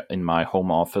in my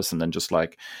home office and then just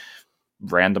like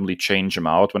randomly change them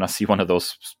out when I see one of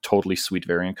those totally sweet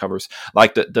variant covers.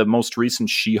 Like the most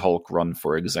recent She-Hulk run,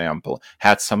 for example,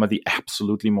 had some of the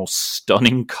absolutely most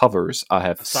stunning covers I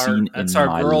have seen in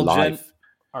my life.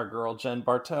 Our girl Jen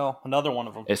Bartel, another one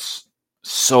of them. It's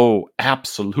so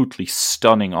absolutely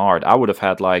stunning art. I would have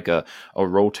had like a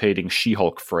rotating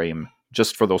She-Hulk frame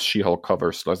just for those She-Hulk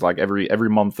covers. There's like every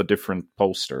month a different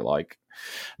poster. Like,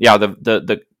 yeah,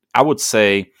 the I would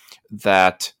say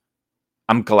that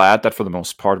I'm glad that for the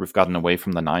most part we've gotten away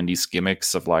from the 90s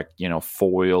gimmicks of like,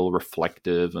 foil,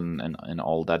 reflective, and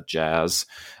all that jazz.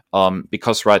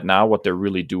 Because right now what they're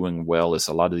really doing well is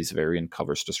a lot of these variant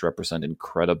covers just represent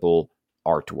incredible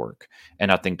artwork.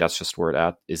 And I think that's just where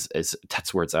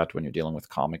that's where it's at when you're dealing with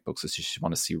comic books, is you just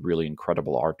want to see really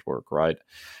incredible artwork, right?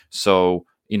 So,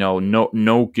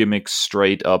 no gimmicks,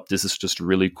 straight up. This is just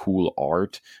really cool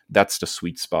art. That's the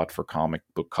sweet spot for comic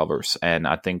book covers, and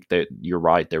I think that you're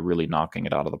right. They're really knocking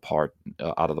it out of the park in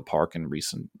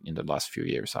the last few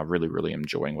years. I'm really, really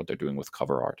enjoying what they're doing with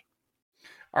cover art.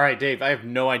 All right, Dave. I have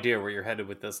no idea where you're headed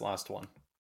with this last one.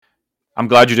 I'm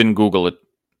glad you didn't Google it.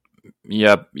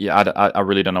 Yeah. I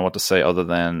really don't know what to say other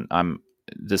than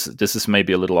This is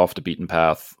maybe a little off the beaten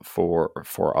path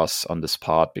for us on this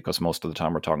pod, because most of the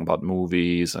time we're talking about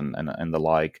movies and the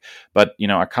like. But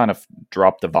I kind of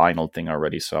dropped the vinyl thing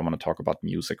already, so I'm going to talk about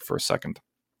music for a second.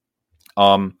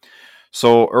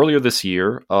 So earlier this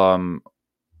year, a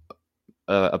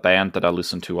band that I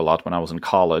listened to a lot when I was in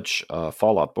college,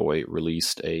 Fall Out Boy,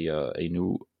 released a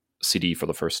new CD for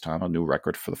the first time, a new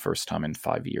record for the first time in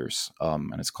 5 years,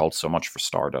 and it's called So Much for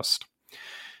Stardust.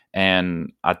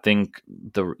 And I think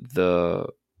the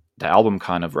album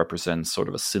kind of represents sort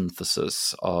of a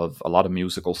synthesis of a lot of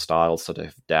musical styles that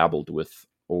I've dabbled with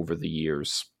over the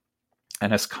years,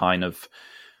 and has kind of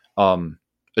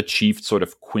achieved sort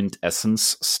of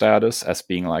quintessence status as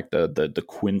being like the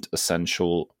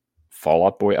quintessential Fall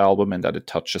Out Boy album, and that it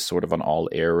touches sort of on all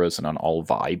eras and on all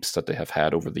vibes that they have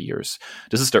had over the years.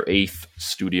 This is their 8th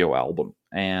studio album,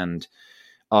 and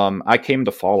I came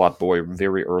to Fall Out Boy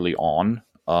very early on,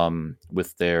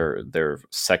 with their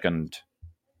second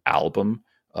album,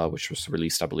 which was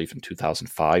released, I believe, in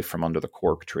 2005, From Under the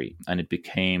Cork Tree, and it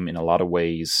became, in a lot of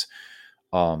ways,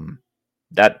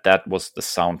 that was the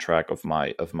soundtrack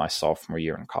of my sophomore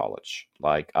year in college.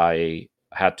 Like, I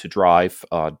had to drive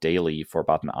daily for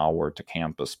about an hour to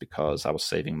campus because I was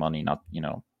saving money, not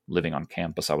living on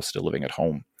campus. I was still living at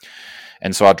home,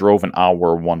 and so I drove an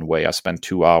hour one way. I spent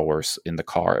 2 hours in the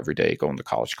car every day going to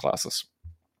college classes.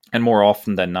 And more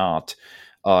often than not,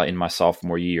 in my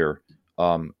sophomore year,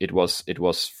 it was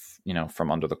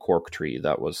From Under the Cork Tree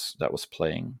that was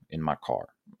playing in my car,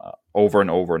 over and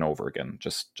over and over again,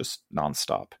 just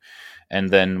nonstop.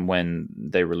 And then when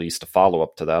they released a follow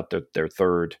up to that, their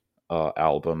third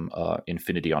album,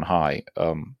 Infinity on High,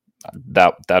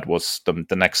 that was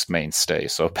the next mainstay.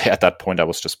 So at that point, I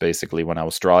was just basically, when I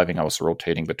was driving, I was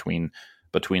rotating between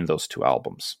those two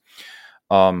albums.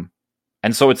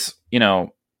 And so it's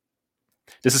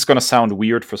this is going to sound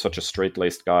weird for such a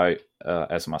straight-laced guy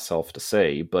as myself to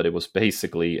say, but it was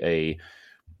basically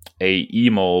a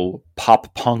emo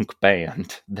pop punk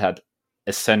band that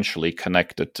essentially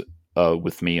connected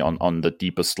with me on the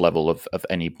deepest level of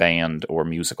any band or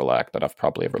musical act that I've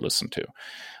probably ever listened to.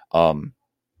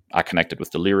 I connected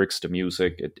with the lyrics, the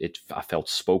music. I felt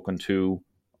spoken to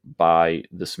by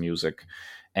this music,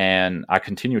 and I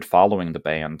continued following the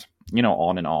band,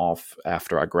 on and off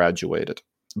after I graduated.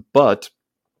 But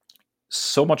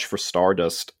So Much for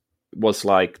Stardust was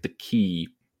like the key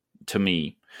to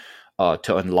me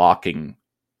to unlocking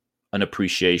an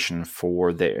appreciation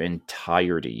for the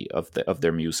entirety of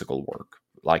their musical work.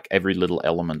 Like, every little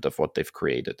element of what they've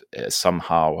created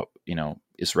somehow,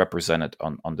 is represented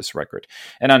on this record.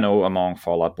 And I know among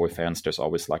Fall Out Boy fans, there's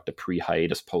always like the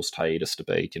pre-hiatus, post-hiatus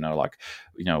debate,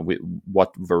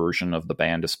 what version of the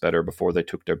band is better, before they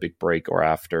took their big break or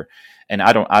after. And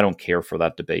I don't care for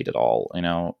that debate at all.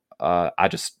 I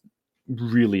just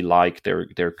really like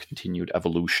their continued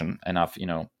evolution. And I've,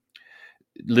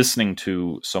 listening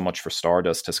to So Much for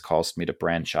Stardust has caused me to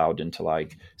branch out into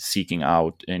like seeking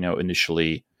out,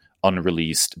 initially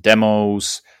unreleased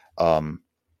demos, um,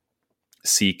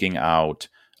 seeking out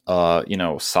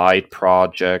side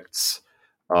projects,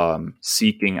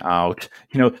 seeking out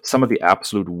some of the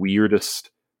absolute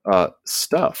weirdest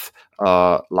stuff.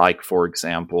 Like, for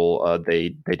example,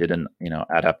 they did an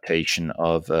adaptation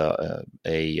of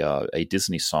a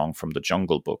Disney song from the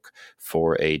Jungle Book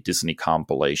for a Disney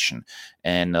compilation,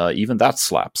 and even that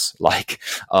slaps. Like,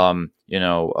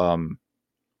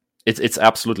 it's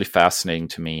absolutely fascinating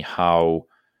to me how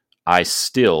I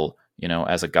still,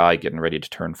 as a guy getting ready to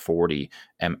turn 40,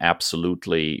 am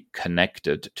absolutely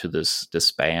connected to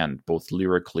this band, both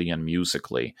lyrically and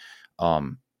musically.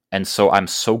 And so I'm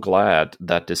so glad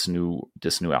that this new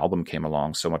album came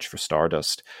along. So much for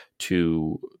Stardust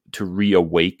to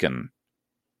reawaken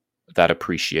that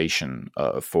appreciation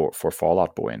for Fall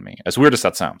Out Boy in me. As weird as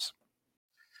that sounds.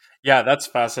 Yeah, that's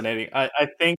fascinating. I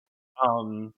think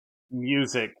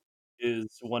music is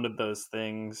one of those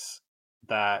things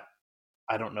that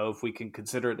I don't know if we can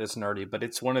consider it as nerdy, but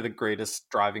it's one of the greatest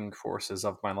driving forces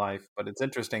of my life. But it's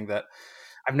interesting that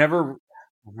I've never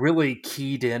really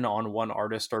keyed in on one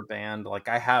artist or band. Like,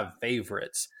 I have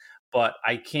favorites, but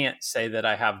I can't say that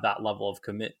I have that level of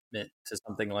commitment to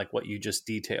something like what you just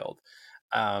detailed.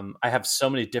 I have so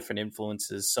many different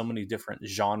influences, so many different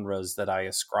genres that I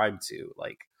ascribe to.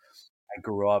 Like, I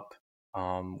grew up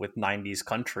with 90s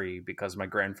country because my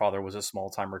grandfather was a small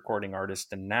time recording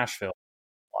artist in Nashville.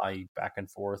 I back and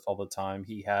forth all the time.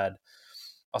 He had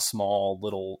a small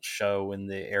little show in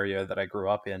the area that I grew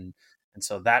up in. And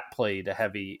so that played a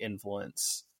heavy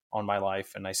influence on my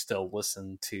life. And I still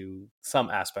listen to some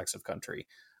aspects of country,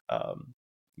 um,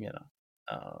 you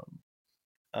know,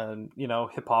 and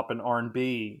hip hop and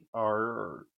R&B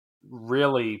are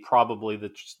really probably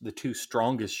the two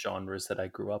strongest genres that I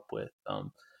grew up with.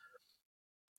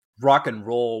 Rock and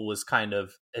roll was kind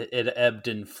of, it ebbed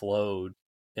and flowed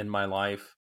in my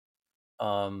life.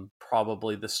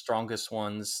 Probably the strongest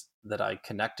ones that I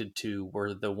connected to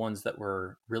were the ones that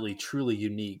were really truly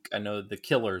unique. I know the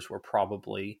Killers were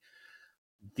probably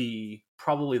the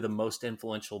most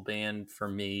influential band for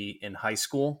me in high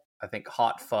school. I think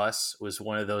Hot Fuss was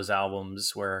one of those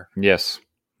albums where, Yes.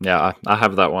 Yeah, I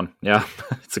have that one. Yeah,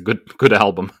 it's a good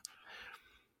album.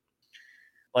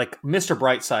 like, Mr.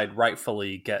 Brightside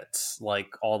rightfully gets like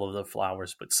all of the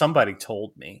flowers, but Somebody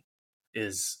Told Me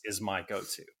is my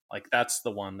go-to. Like, that's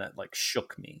the one that like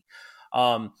shook me.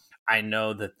 I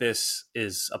know that this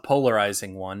is a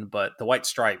polarizing one, but the White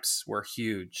Stripes were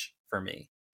huge for me.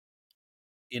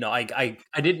 I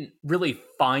didn't really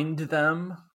find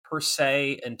them per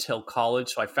se until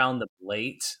college, so I found them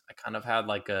late. I kind of had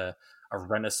like a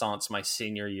renaissance my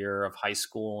senior year of high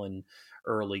school and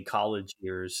early college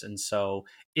years, and so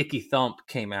Icky Thump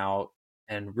came out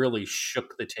and really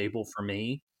shook the table for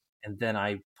me. And then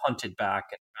I punted back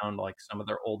and found like some of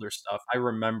their older stuff. I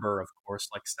remember, of course,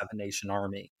 like Seven Nation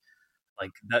Army, like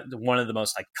that, one of the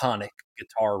most iconic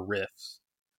guitar riffs.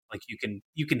 Like,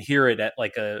 you can hear it at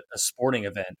like a sporting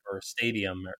event or a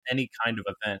stadium or any kind of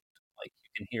event. Like,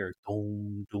 you can hear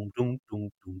doom doom doom doom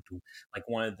doom doom, like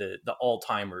one of the all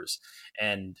timers.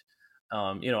 And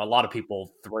a lot of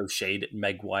people throw shade at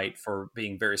Meg White for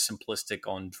being very simplistic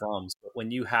on drums, but when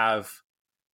you have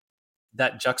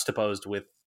that juxtaposed with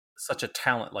such a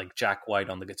talent like Jack White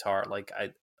on the guitar, like,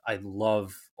 I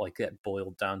love like that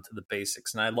boiled down to the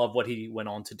basics, and I love what he went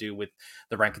on to do with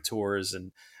the Raconteurs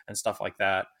and stuff like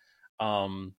that.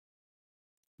 Um,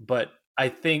 but I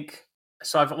think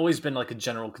so. I've always been like a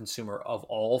general consumer of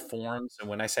all forms, and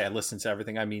when I say I listen to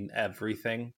everything, I mean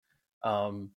everything.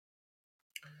 Um,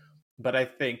 but I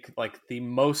think like the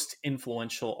most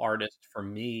influential artist for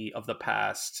me of the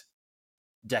past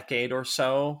decade or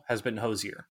so has been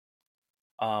Hosier.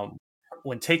 Um,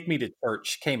 when Take Me to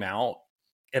Church came out,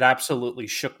 it absolutely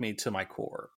shook me to my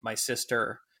core. My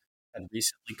sister had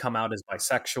recently come out as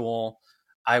bisexual.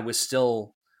 I was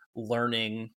still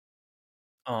learning.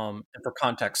 And for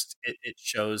context, it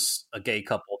shows a gay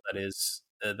couple that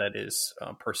is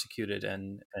persecuted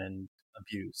and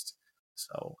abused.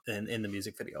 So in the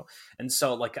music video, and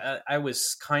so like I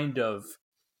was kind of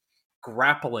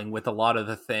grappling with a lot of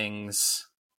the things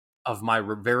of my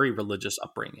very religious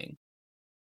upbringing,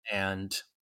 and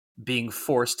being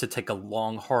forced to take a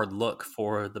long, hard look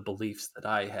for the beliefs that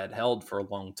I had held for a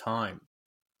long time.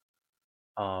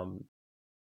 Um,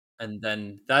 and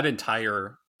then that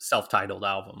entire self-titled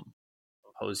album,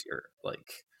 Hosier,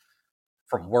 like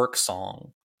from Work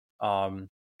Song, um,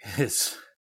 is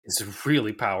is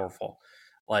really powerful.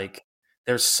 Like,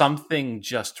 there's something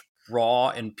just raw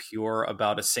and pure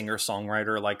about a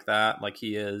singer-songwriter like that, like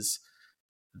he is,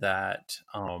 that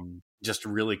just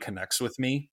really connects with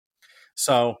me.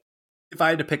 So if I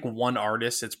had to pick one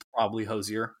artist, it's probably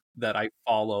Hozier that I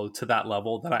follow to that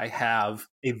level, that I have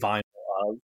a vinyl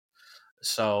of.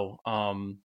 So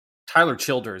Tyler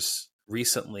Childers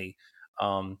recently,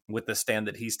 with the stand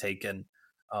that he's taken,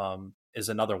 is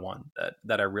another one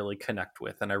that I really connect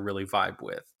with and I really vibe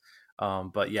with.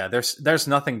 But yeah, there's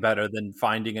nothing better than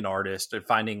finding an artist or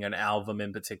finding an album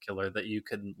in particular that you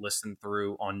can listen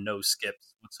through on no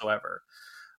skips whatsoever.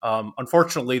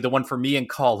 Unfortunately, the one for me in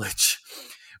college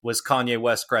was Kanye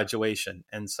West Graduation,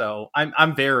 and so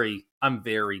I'm very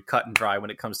cut and dry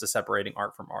when it comes to separating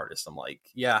art from artists. I'm like,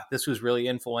 yeah, this was really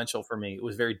influential for me. It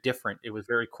was very different. It was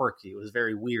very quirky. It was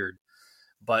very weird.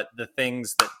 But the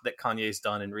things that Kanye's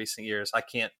done in recent years, I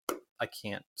can't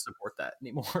support that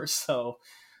anymore. So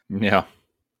Yeah.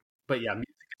 but yeah,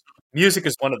 music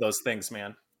is one of those things,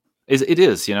 man. It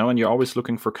is, and you're always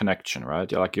looking for connection, right?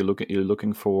 You're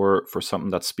looking for something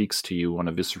that speaks to you on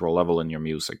a visceral level in your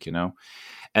music,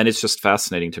 And it's just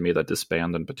fascinating to me that this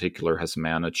band in particular has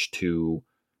managed to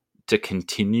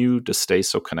continue to stay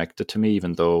so connected to me,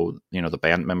 even though, the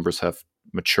band members have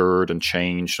matured and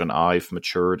changed and I've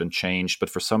matured and changed. But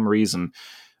for some reason,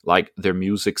 like, their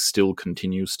music still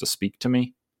continues to speak to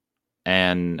me.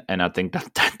 And I think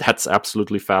that's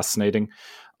absolutely fascinating.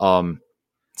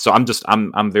 So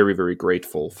I'm very, very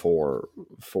grateful for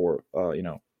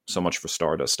so much for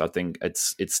Stardust. I think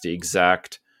it's the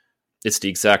exact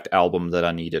album that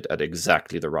I needed at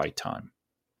exactly the right time.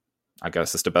 I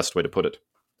guess it's the best way to put it.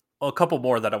 Well, a couple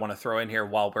more that I want to throw in here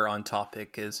while we're on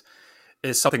topic is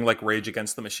something like Rage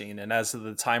Against the Machine. And as of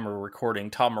the time we're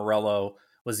recording, Tom Morello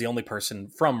was the only person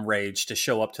from Rage to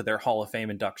show up to their Hall of Fame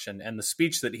induction. And the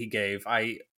speech that he gave,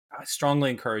 I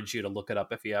strongly encourage you to look it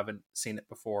up if you haven't seen it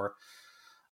before.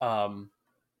 That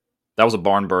was a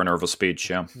barn burner of a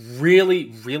speech, yeah.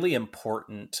 Really, really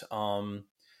important.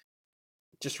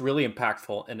 Just really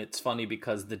impactful. And it's funny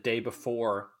because the day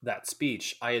before that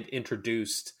speech, I had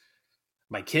introduced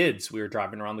my kids. We were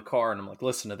driving around the car and I'm like,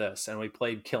 listen to this. And we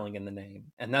played Killing in the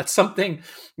Name. And that's something,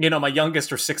 my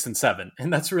youngest are 6 and 7.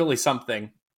 And that's really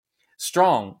something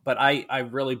strong. But I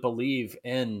really believe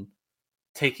in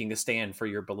taking a stand for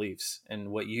your beliefs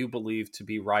and what you believe to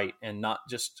be right, and not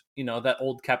just, that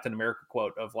old Captain America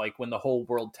quote of like, when the whole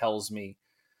world tells me,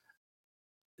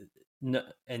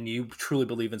 and you truly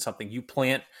believe in something, you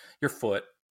plant your foot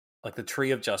like the tree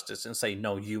of justice and say,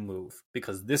 no, you move,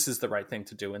 because this is the right thing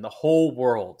to do. And the whole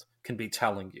world can be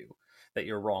telling you that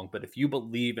you're wrong. But if you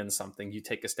believe in something, you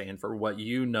take a stand for what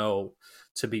you know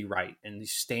to be right, and you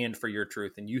stand for your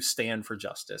truth, and you stand for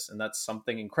justice. And that's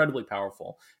something incredibly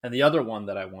powerful. And the other one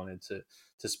that I wanted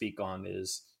to speak on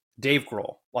is Dave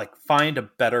Grohl. Like, find a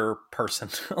better person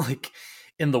like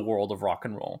in the world of rock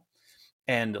and roll.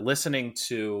 And listening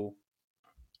to,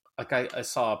 like, I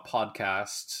saw a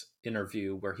podcast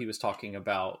interview where he was talking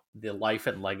about the life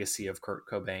and legacy of Kurt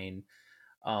Cobain.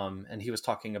 And he was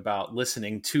talking about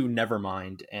listening to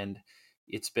Nevermind, and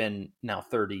it's been now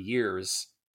 30 years.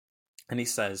 And he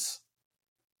says,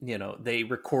 they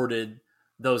recorded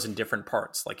those in different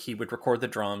parts. Like, he would record the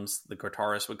drums, the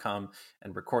guitarist would come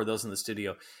and record those in the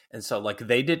studio. And so, like,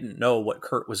 they didn't know what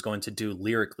Kurt was going to do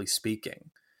lyrically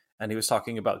speaking. And he was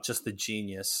talking about just the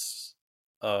genius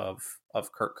of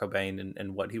Kurt Cobain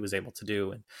and what he was able to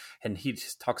do. And he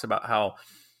talks about how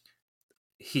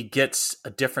he gets a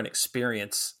different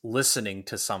experience listening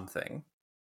to something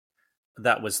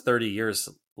that was 30 years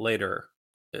later,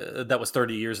 that was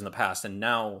 30 years in the past. And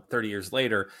now 30 years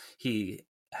later, he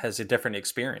has a different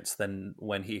experience than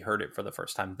when he heard it for the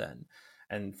first time then.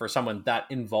 And for someone that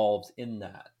involved in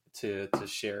that to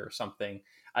share something,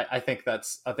 I think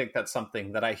that's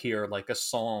something that I hear, like a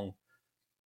song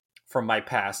from my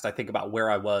past. I think about where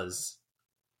I was.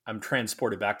 I'm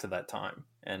transported back to that time.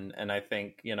 And I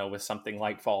think, with something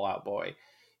like Fall Out Boy,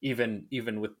 even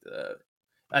with,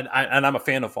 and I'm a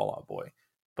fan of Fall Out Boy,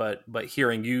 but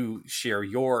hearing you share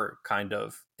your kind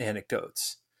of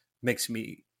anecdotes makes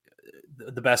me,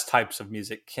 the best types of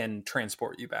music can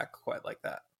transport you back quite like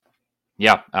that.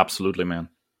 Yeah, absolutely, man.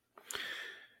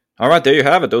 All right, there you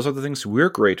have it. Those are the things we're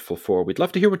grateful for. We'd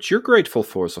love to hear what you're grateful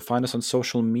for, so find us on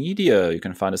social media. You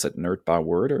can find us at Nerd by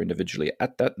Word or individually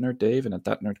at That Nerd Dave and at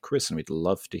That Nerd Chris, and we'd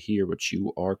love to hear what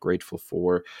you are grateful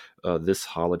for this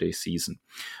holiday season.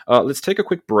 Let's take a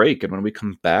quick break, and when we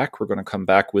come back, we're going to come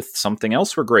back with something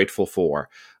else we're grateful for,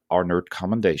 our Nerd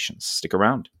Commendations. Stick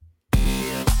around.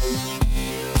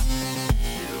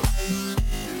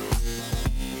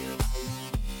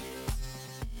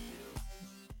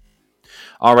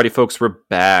 Alrighty, folks, we're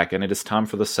back, and it is time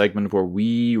for the segment where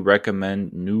we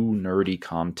recommend new nerdy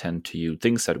content to you,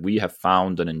 things that we have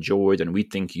found and enjoyed, and we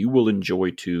think you will enjoy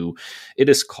too. It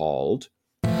is called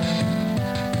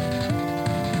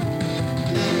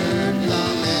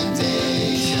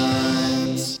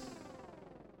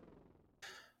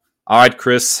All right,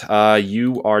 Chris,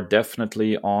 you are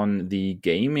definitely on the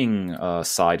gaming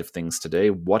side of things today.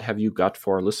 What have you got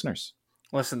for our listeners?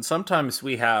 Listen, sometimes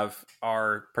we have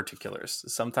our particulars.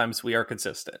 Sometimes we are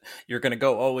consistent. You're going to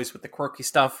go always with the quirky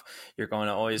stuff. You're going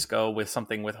to always go with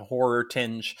something with a horror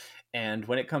tinge. And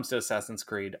when it comes to Assassin's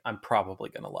Creed, I'm probably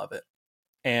going to love it.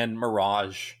 And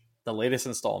Mirage, the latest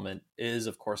installment, is,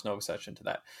 of course, no exception to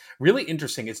that. Really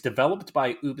interesting. It's developed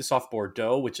by Ubisoft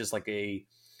Bordeaux, which is like a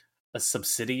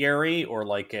subsidiary or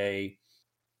like I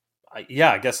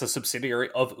guess a subsidiary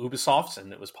of Ubisoft,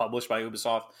 and it was published by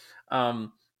Ubisoft. And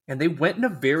they went in a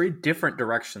very different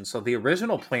direction. So the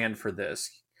original plan for this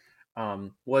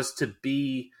was to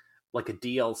be like a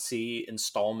DLC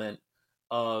installment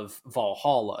of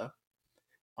Valhalla,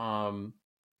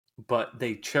 but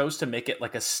they chose to make it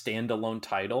like a standalone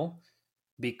title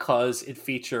because it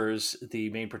features the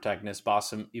main protagonist,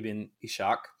 Basim Ibn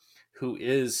Ishaq, who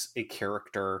is a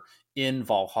character in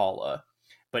Valhalla.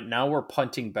 But now we're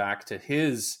punting back to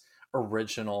his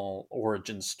original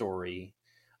origin story.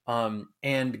 And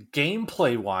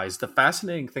gameplay wise, the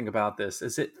fascinating thing about this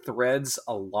is it threads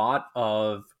a lot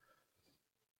of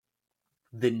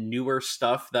the newer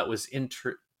stuff that was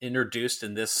introduced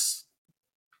in this,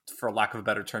 for lack of a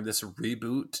better term, this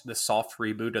reboot, the soft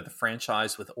reboot of the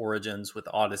franchise with Origins, with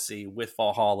Odyssey, with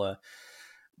Valhalla.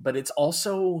 But it's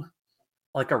also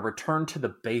like a return to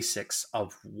the basics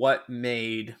of what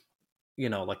made,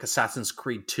 like Assassin's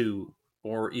Creed 2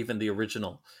 or even the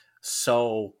original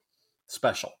so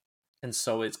special. And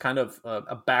so it's kind of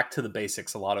a back to the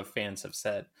basics. A lot of fans have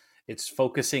said it's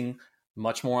focusing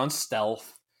much more on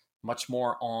stealth, much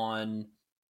more on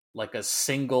like a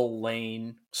single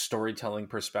lane storytelling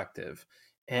perspective.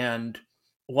 And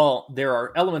while there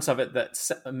are elements of it that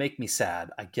make me sad,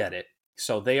 I get it.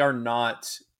 So they are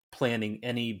not planning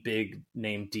any big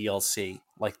name DLC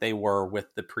like they were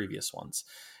with the previous ones.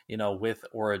 With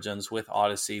Origins, with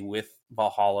Odyssey, with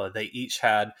Valhalla, they each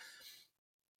had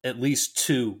at least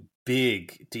 2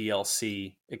 big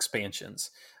DLC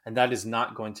expansions, and that is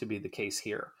not going to be the case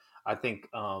here. I think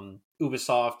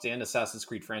Ubisoft and Assassin's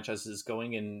Creed franchises is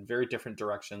going in very different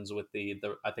directions with the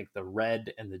I think the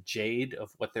Red and the Jade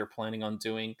of what they're planning on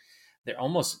doing. They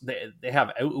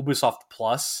have Ubisoft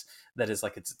Plus that is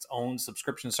like its own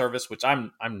subscription service, which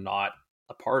I'm not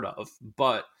a part of,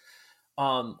 but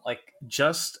like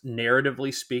just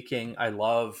narratively speaking, I'm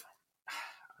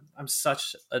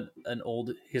such an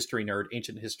old history nerd,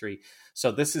 ancient history.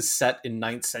 So this is set in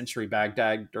 9th century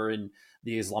Baghdad during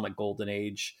the Islamic Golden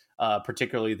Age,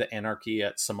 particularly the anarchy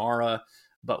at Samarra.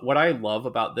 But what I love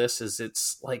about this is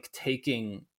it's like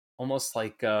taking almost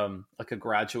like a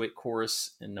graduate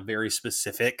course in a very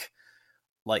specific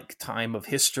like time of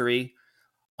history.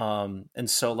 And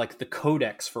so like the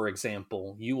Codex, for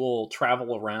example, you will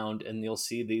travel around and you'll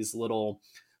see these little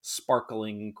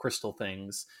sparkling crystal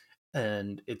things,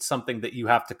 and it's something that you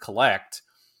have to collect.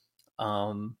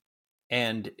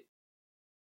 And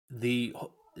the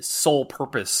sole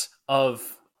purpose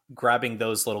of grabbing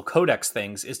those little codex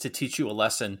things is to teach you a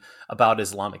lesson about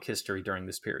Islamic history during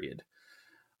this period,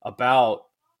 about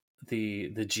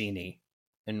the genie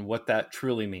and what that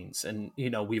truly means. And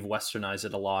we've westernized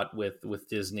it a lot with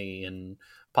Disney and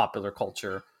popular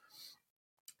culture.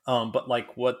 But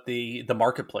like what the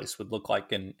marketplace would look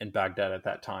like in Baghdad at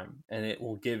that time. And it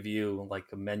will give you like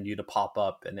a menu to pop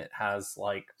up, and it has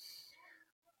like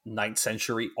 9th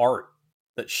century art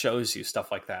that shows you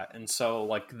stuff like that. And so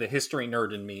like the history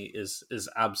nerd in me is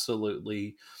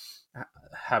absolutely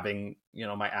having,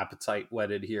 my appetite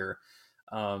whetted here.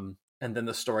 And then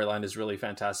the storyline is really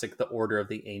fantastic. The Order of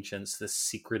the Ancients, this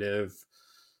secretive,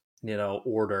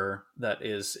 order that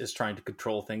is trying to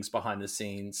control things behind the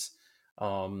scenes.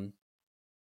 And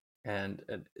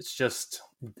it's just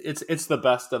it's the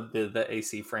best of the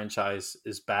AC franchise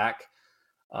is back.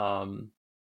 And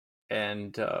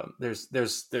there's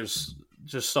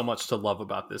just so much to love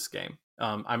about this game.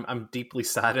 I'm deeply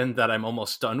saddened that I'm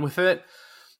almost done with it,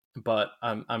 but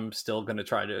I'm still going to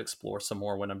try to explore some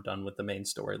more when I'm done with the main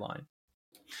storyline.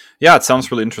 Yeah, it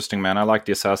sounds really interesting, man. I like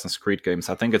the Assassin's Creed games.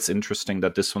 I think it's interesting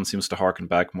that this one seems to harken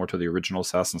back more to the original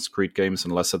Assassin's Creed games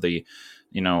and less of the,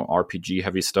 RPG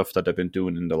heavy stuff that they've been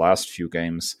doing in the last few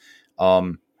games.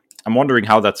 I'm wondering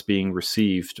how that's being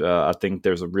received. I think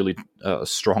there's a really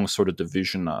strong sort of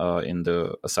division in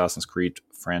the Assassin's Creed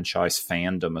franchise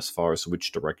fandom as far as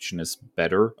which direction is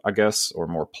better, I guess, or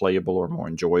more playable or more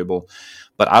enjoyable.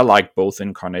 But I like both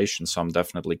incarnations, so I'm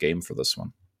definitely game for this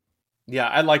one. Yeah,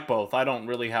 I like both. I don't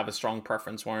really have a strong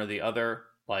preference one or the other.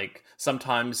 Like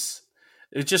sometimes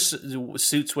it just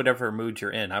suits whatever mood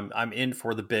you're in. I'm in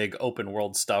for the big open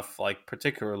world stuff, like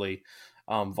particularly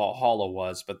Valhalla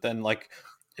was, but then like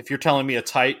if you're telling me a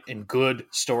tight and good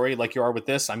story like you are with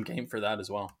this, I'm game for that as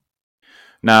well.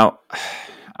 Now,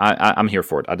 I'm here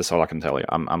for it. That's all I can tell you.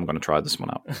 I'm going to try this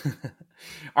one out.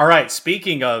 All right.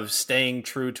 Speaking of staying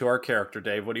true to our character,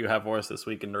 Dave, what do you have for us this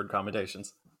week in Nerd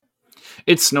Commentations?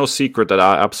 It's no secret that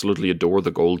I absolutely adore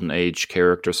the Golden Age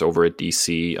characters over at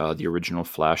DC, the original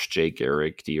Flash, Jay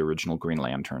Garrick, the original Green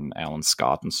Lantern, Alan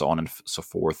Scott, and so on and so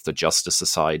forth, the Justice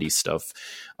Society stuff.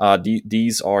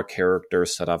 These are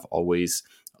characters that I've always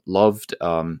loved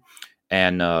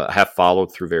and have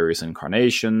followed through various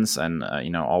incarnations, and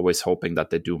always hoping that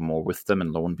they do more with them.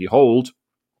 And lo and behold,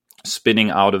 spinning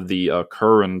out of the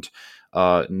current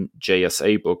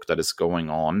JSA book that is going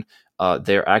on,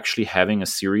 they're actually having a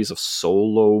series of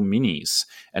solo minis,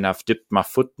 and I've dipped my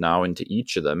foot now into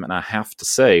each of them, and I have to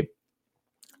say,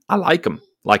 I like them.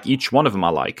 Like each one of them I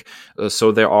like.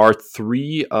 So there are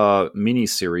 3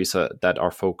 mini-series that are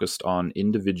focused on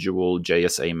individual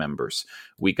JSA members.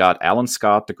 We got Alan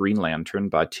Scott, the Green Lantern,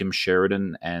 by Tim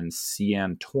Sheridan and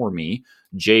Cian Tormey.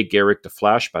 Jay Garrick, the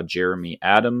Flash, by Jeremy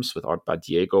Adams, with art by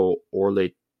Diego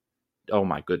Orle. Oh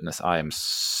my goodness, I am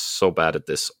so bad at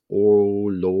this.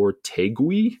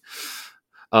 Olortegui.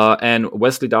 And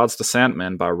Wesley Dodds the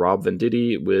Sandman by Rob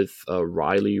Venditti with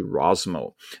Riley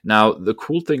Rosmo. Now, the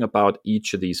cool thing about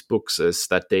each of these books is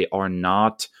that they are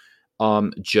not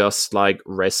just like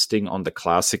resting on the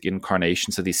classic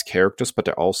incarnations of these characters, but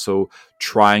they're also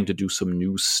trying to do some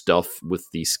new stuff with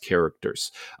these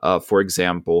characters. For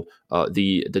example,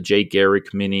 the Jay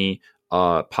Garrick mini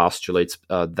postulates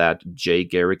that Jay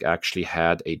Garrick actually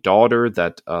had a daughter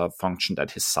that functioned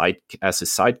as his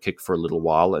sidekick for a little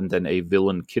while, and then a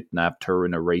villain kidnapped her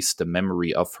and erased the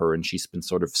memory of her, and she's been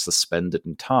sort of suspended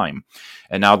in time.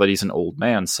 And now that he's an old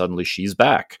man, suddenly she's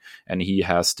back, and he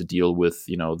has to deal with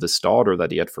this daughter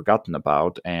that he had forgotten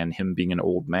about, and him being an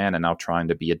old man and now trying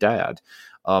to be a dad.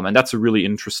 And that's a really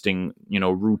interesting,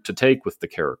 route to take with the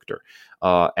character.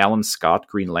 Alan Scott,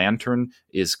 Green Lantern,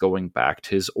 is going back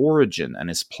to his origin and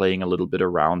is playing a little bit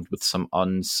around with some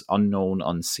unknown,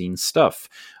 unseen stuff.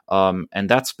 And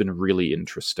that's been really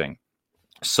interesting.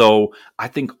 So I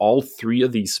think all 3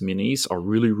 of these minis are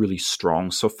really, really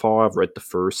strong so far. I've read the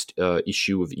first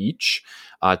issue of each.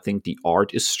 I think the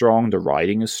art is strong. The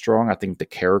writing is strong. I think the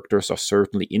characters are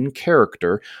certainly in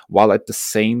character, while at the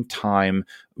same time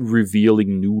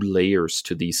revealing new layers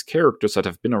to these characters that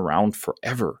have been around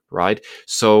forever, right?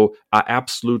 So I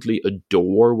absolutely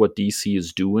adore what DC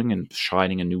is doing and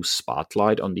shining a new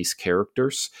spotlight on these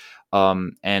characters.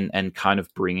 And kind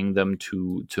of bringing them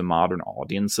to modern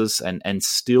audiences, and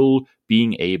still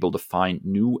being able to find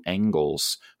new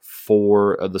angles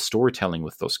for the storytelling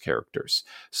with those characters.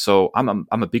 So I'm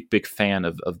a big fan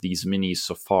of these minis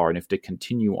so far, and if they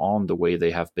continue on the way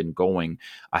they have been going,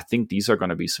 I think these are going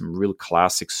to be some real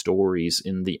classic stories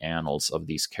in the annals of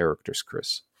these characters,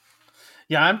 Chris.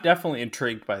 Yeah, I'm definitely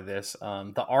intrigued by this.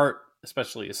 The art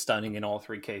especially is stunning in all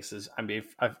 3 cases. I mean,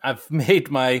 I've made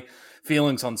my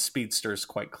feelings on speedsters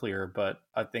quite clear, but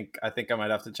I think I might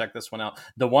have to check this one out.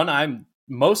 The one I'm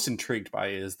most intrigued by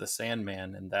is the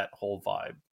Sandman and that whole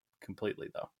vibe completely,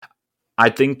 though.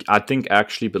 I think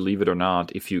actually, believe it or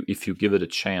not, if you give it a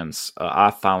chance,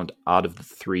 I found out of the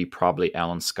 3 probably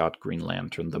Alan Scott Green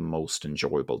Lantern the most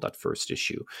enjoyable, that first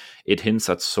issue. It hints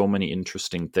at so many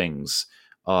interesting things.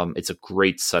 It's a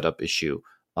great setup issue.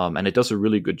 And it does a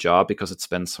really good job because it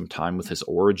spends some time with his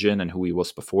origin and who he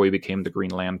was before he became the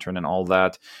Green Lantern and all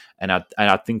that. And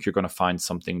I think you're going to find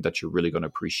something that you're really going to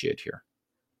appreciate here.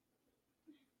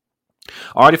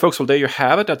 Alrighty, folks. Well, there you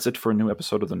have it. That's it for a new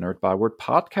episode of the Nerd Byword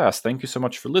podcast. Thank you so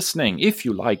much for listening. If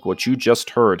you like what you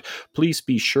just heard, please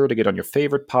be sure to get on your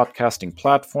favorite podcasting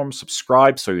platform,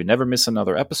 subscribe so you never miss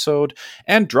another episode,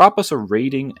 and drop us a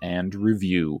rating and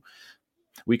review.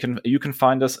 You can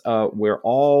find us where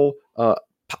all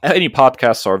any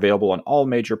podcasts are available on all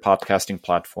major podcasting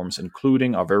platforms,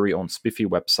 including our very own spiffy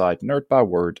website,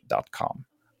 nerdbyword.com.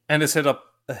 And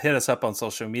hit us up on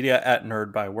social media at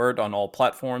nerdbyword on all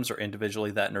platforms, or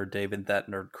individually that nerd David,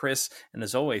 that nerd Chris. And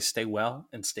as always, stay well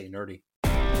and stay nerdy.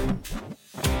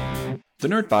 The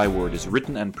Nerd Byword is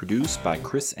written and produced by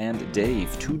Chris and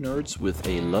Dave, 2 nerds with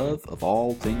a love of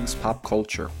all things pop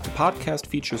culture. The podcast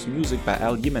features music by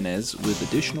Al Jimenez, with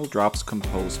additional drops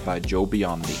composed by Joe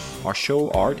Biondi. Our show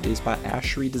art is by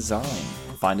Ashery Design.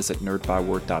 Find us at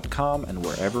nerdbyword.com and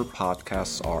wherever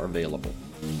podcasts are available.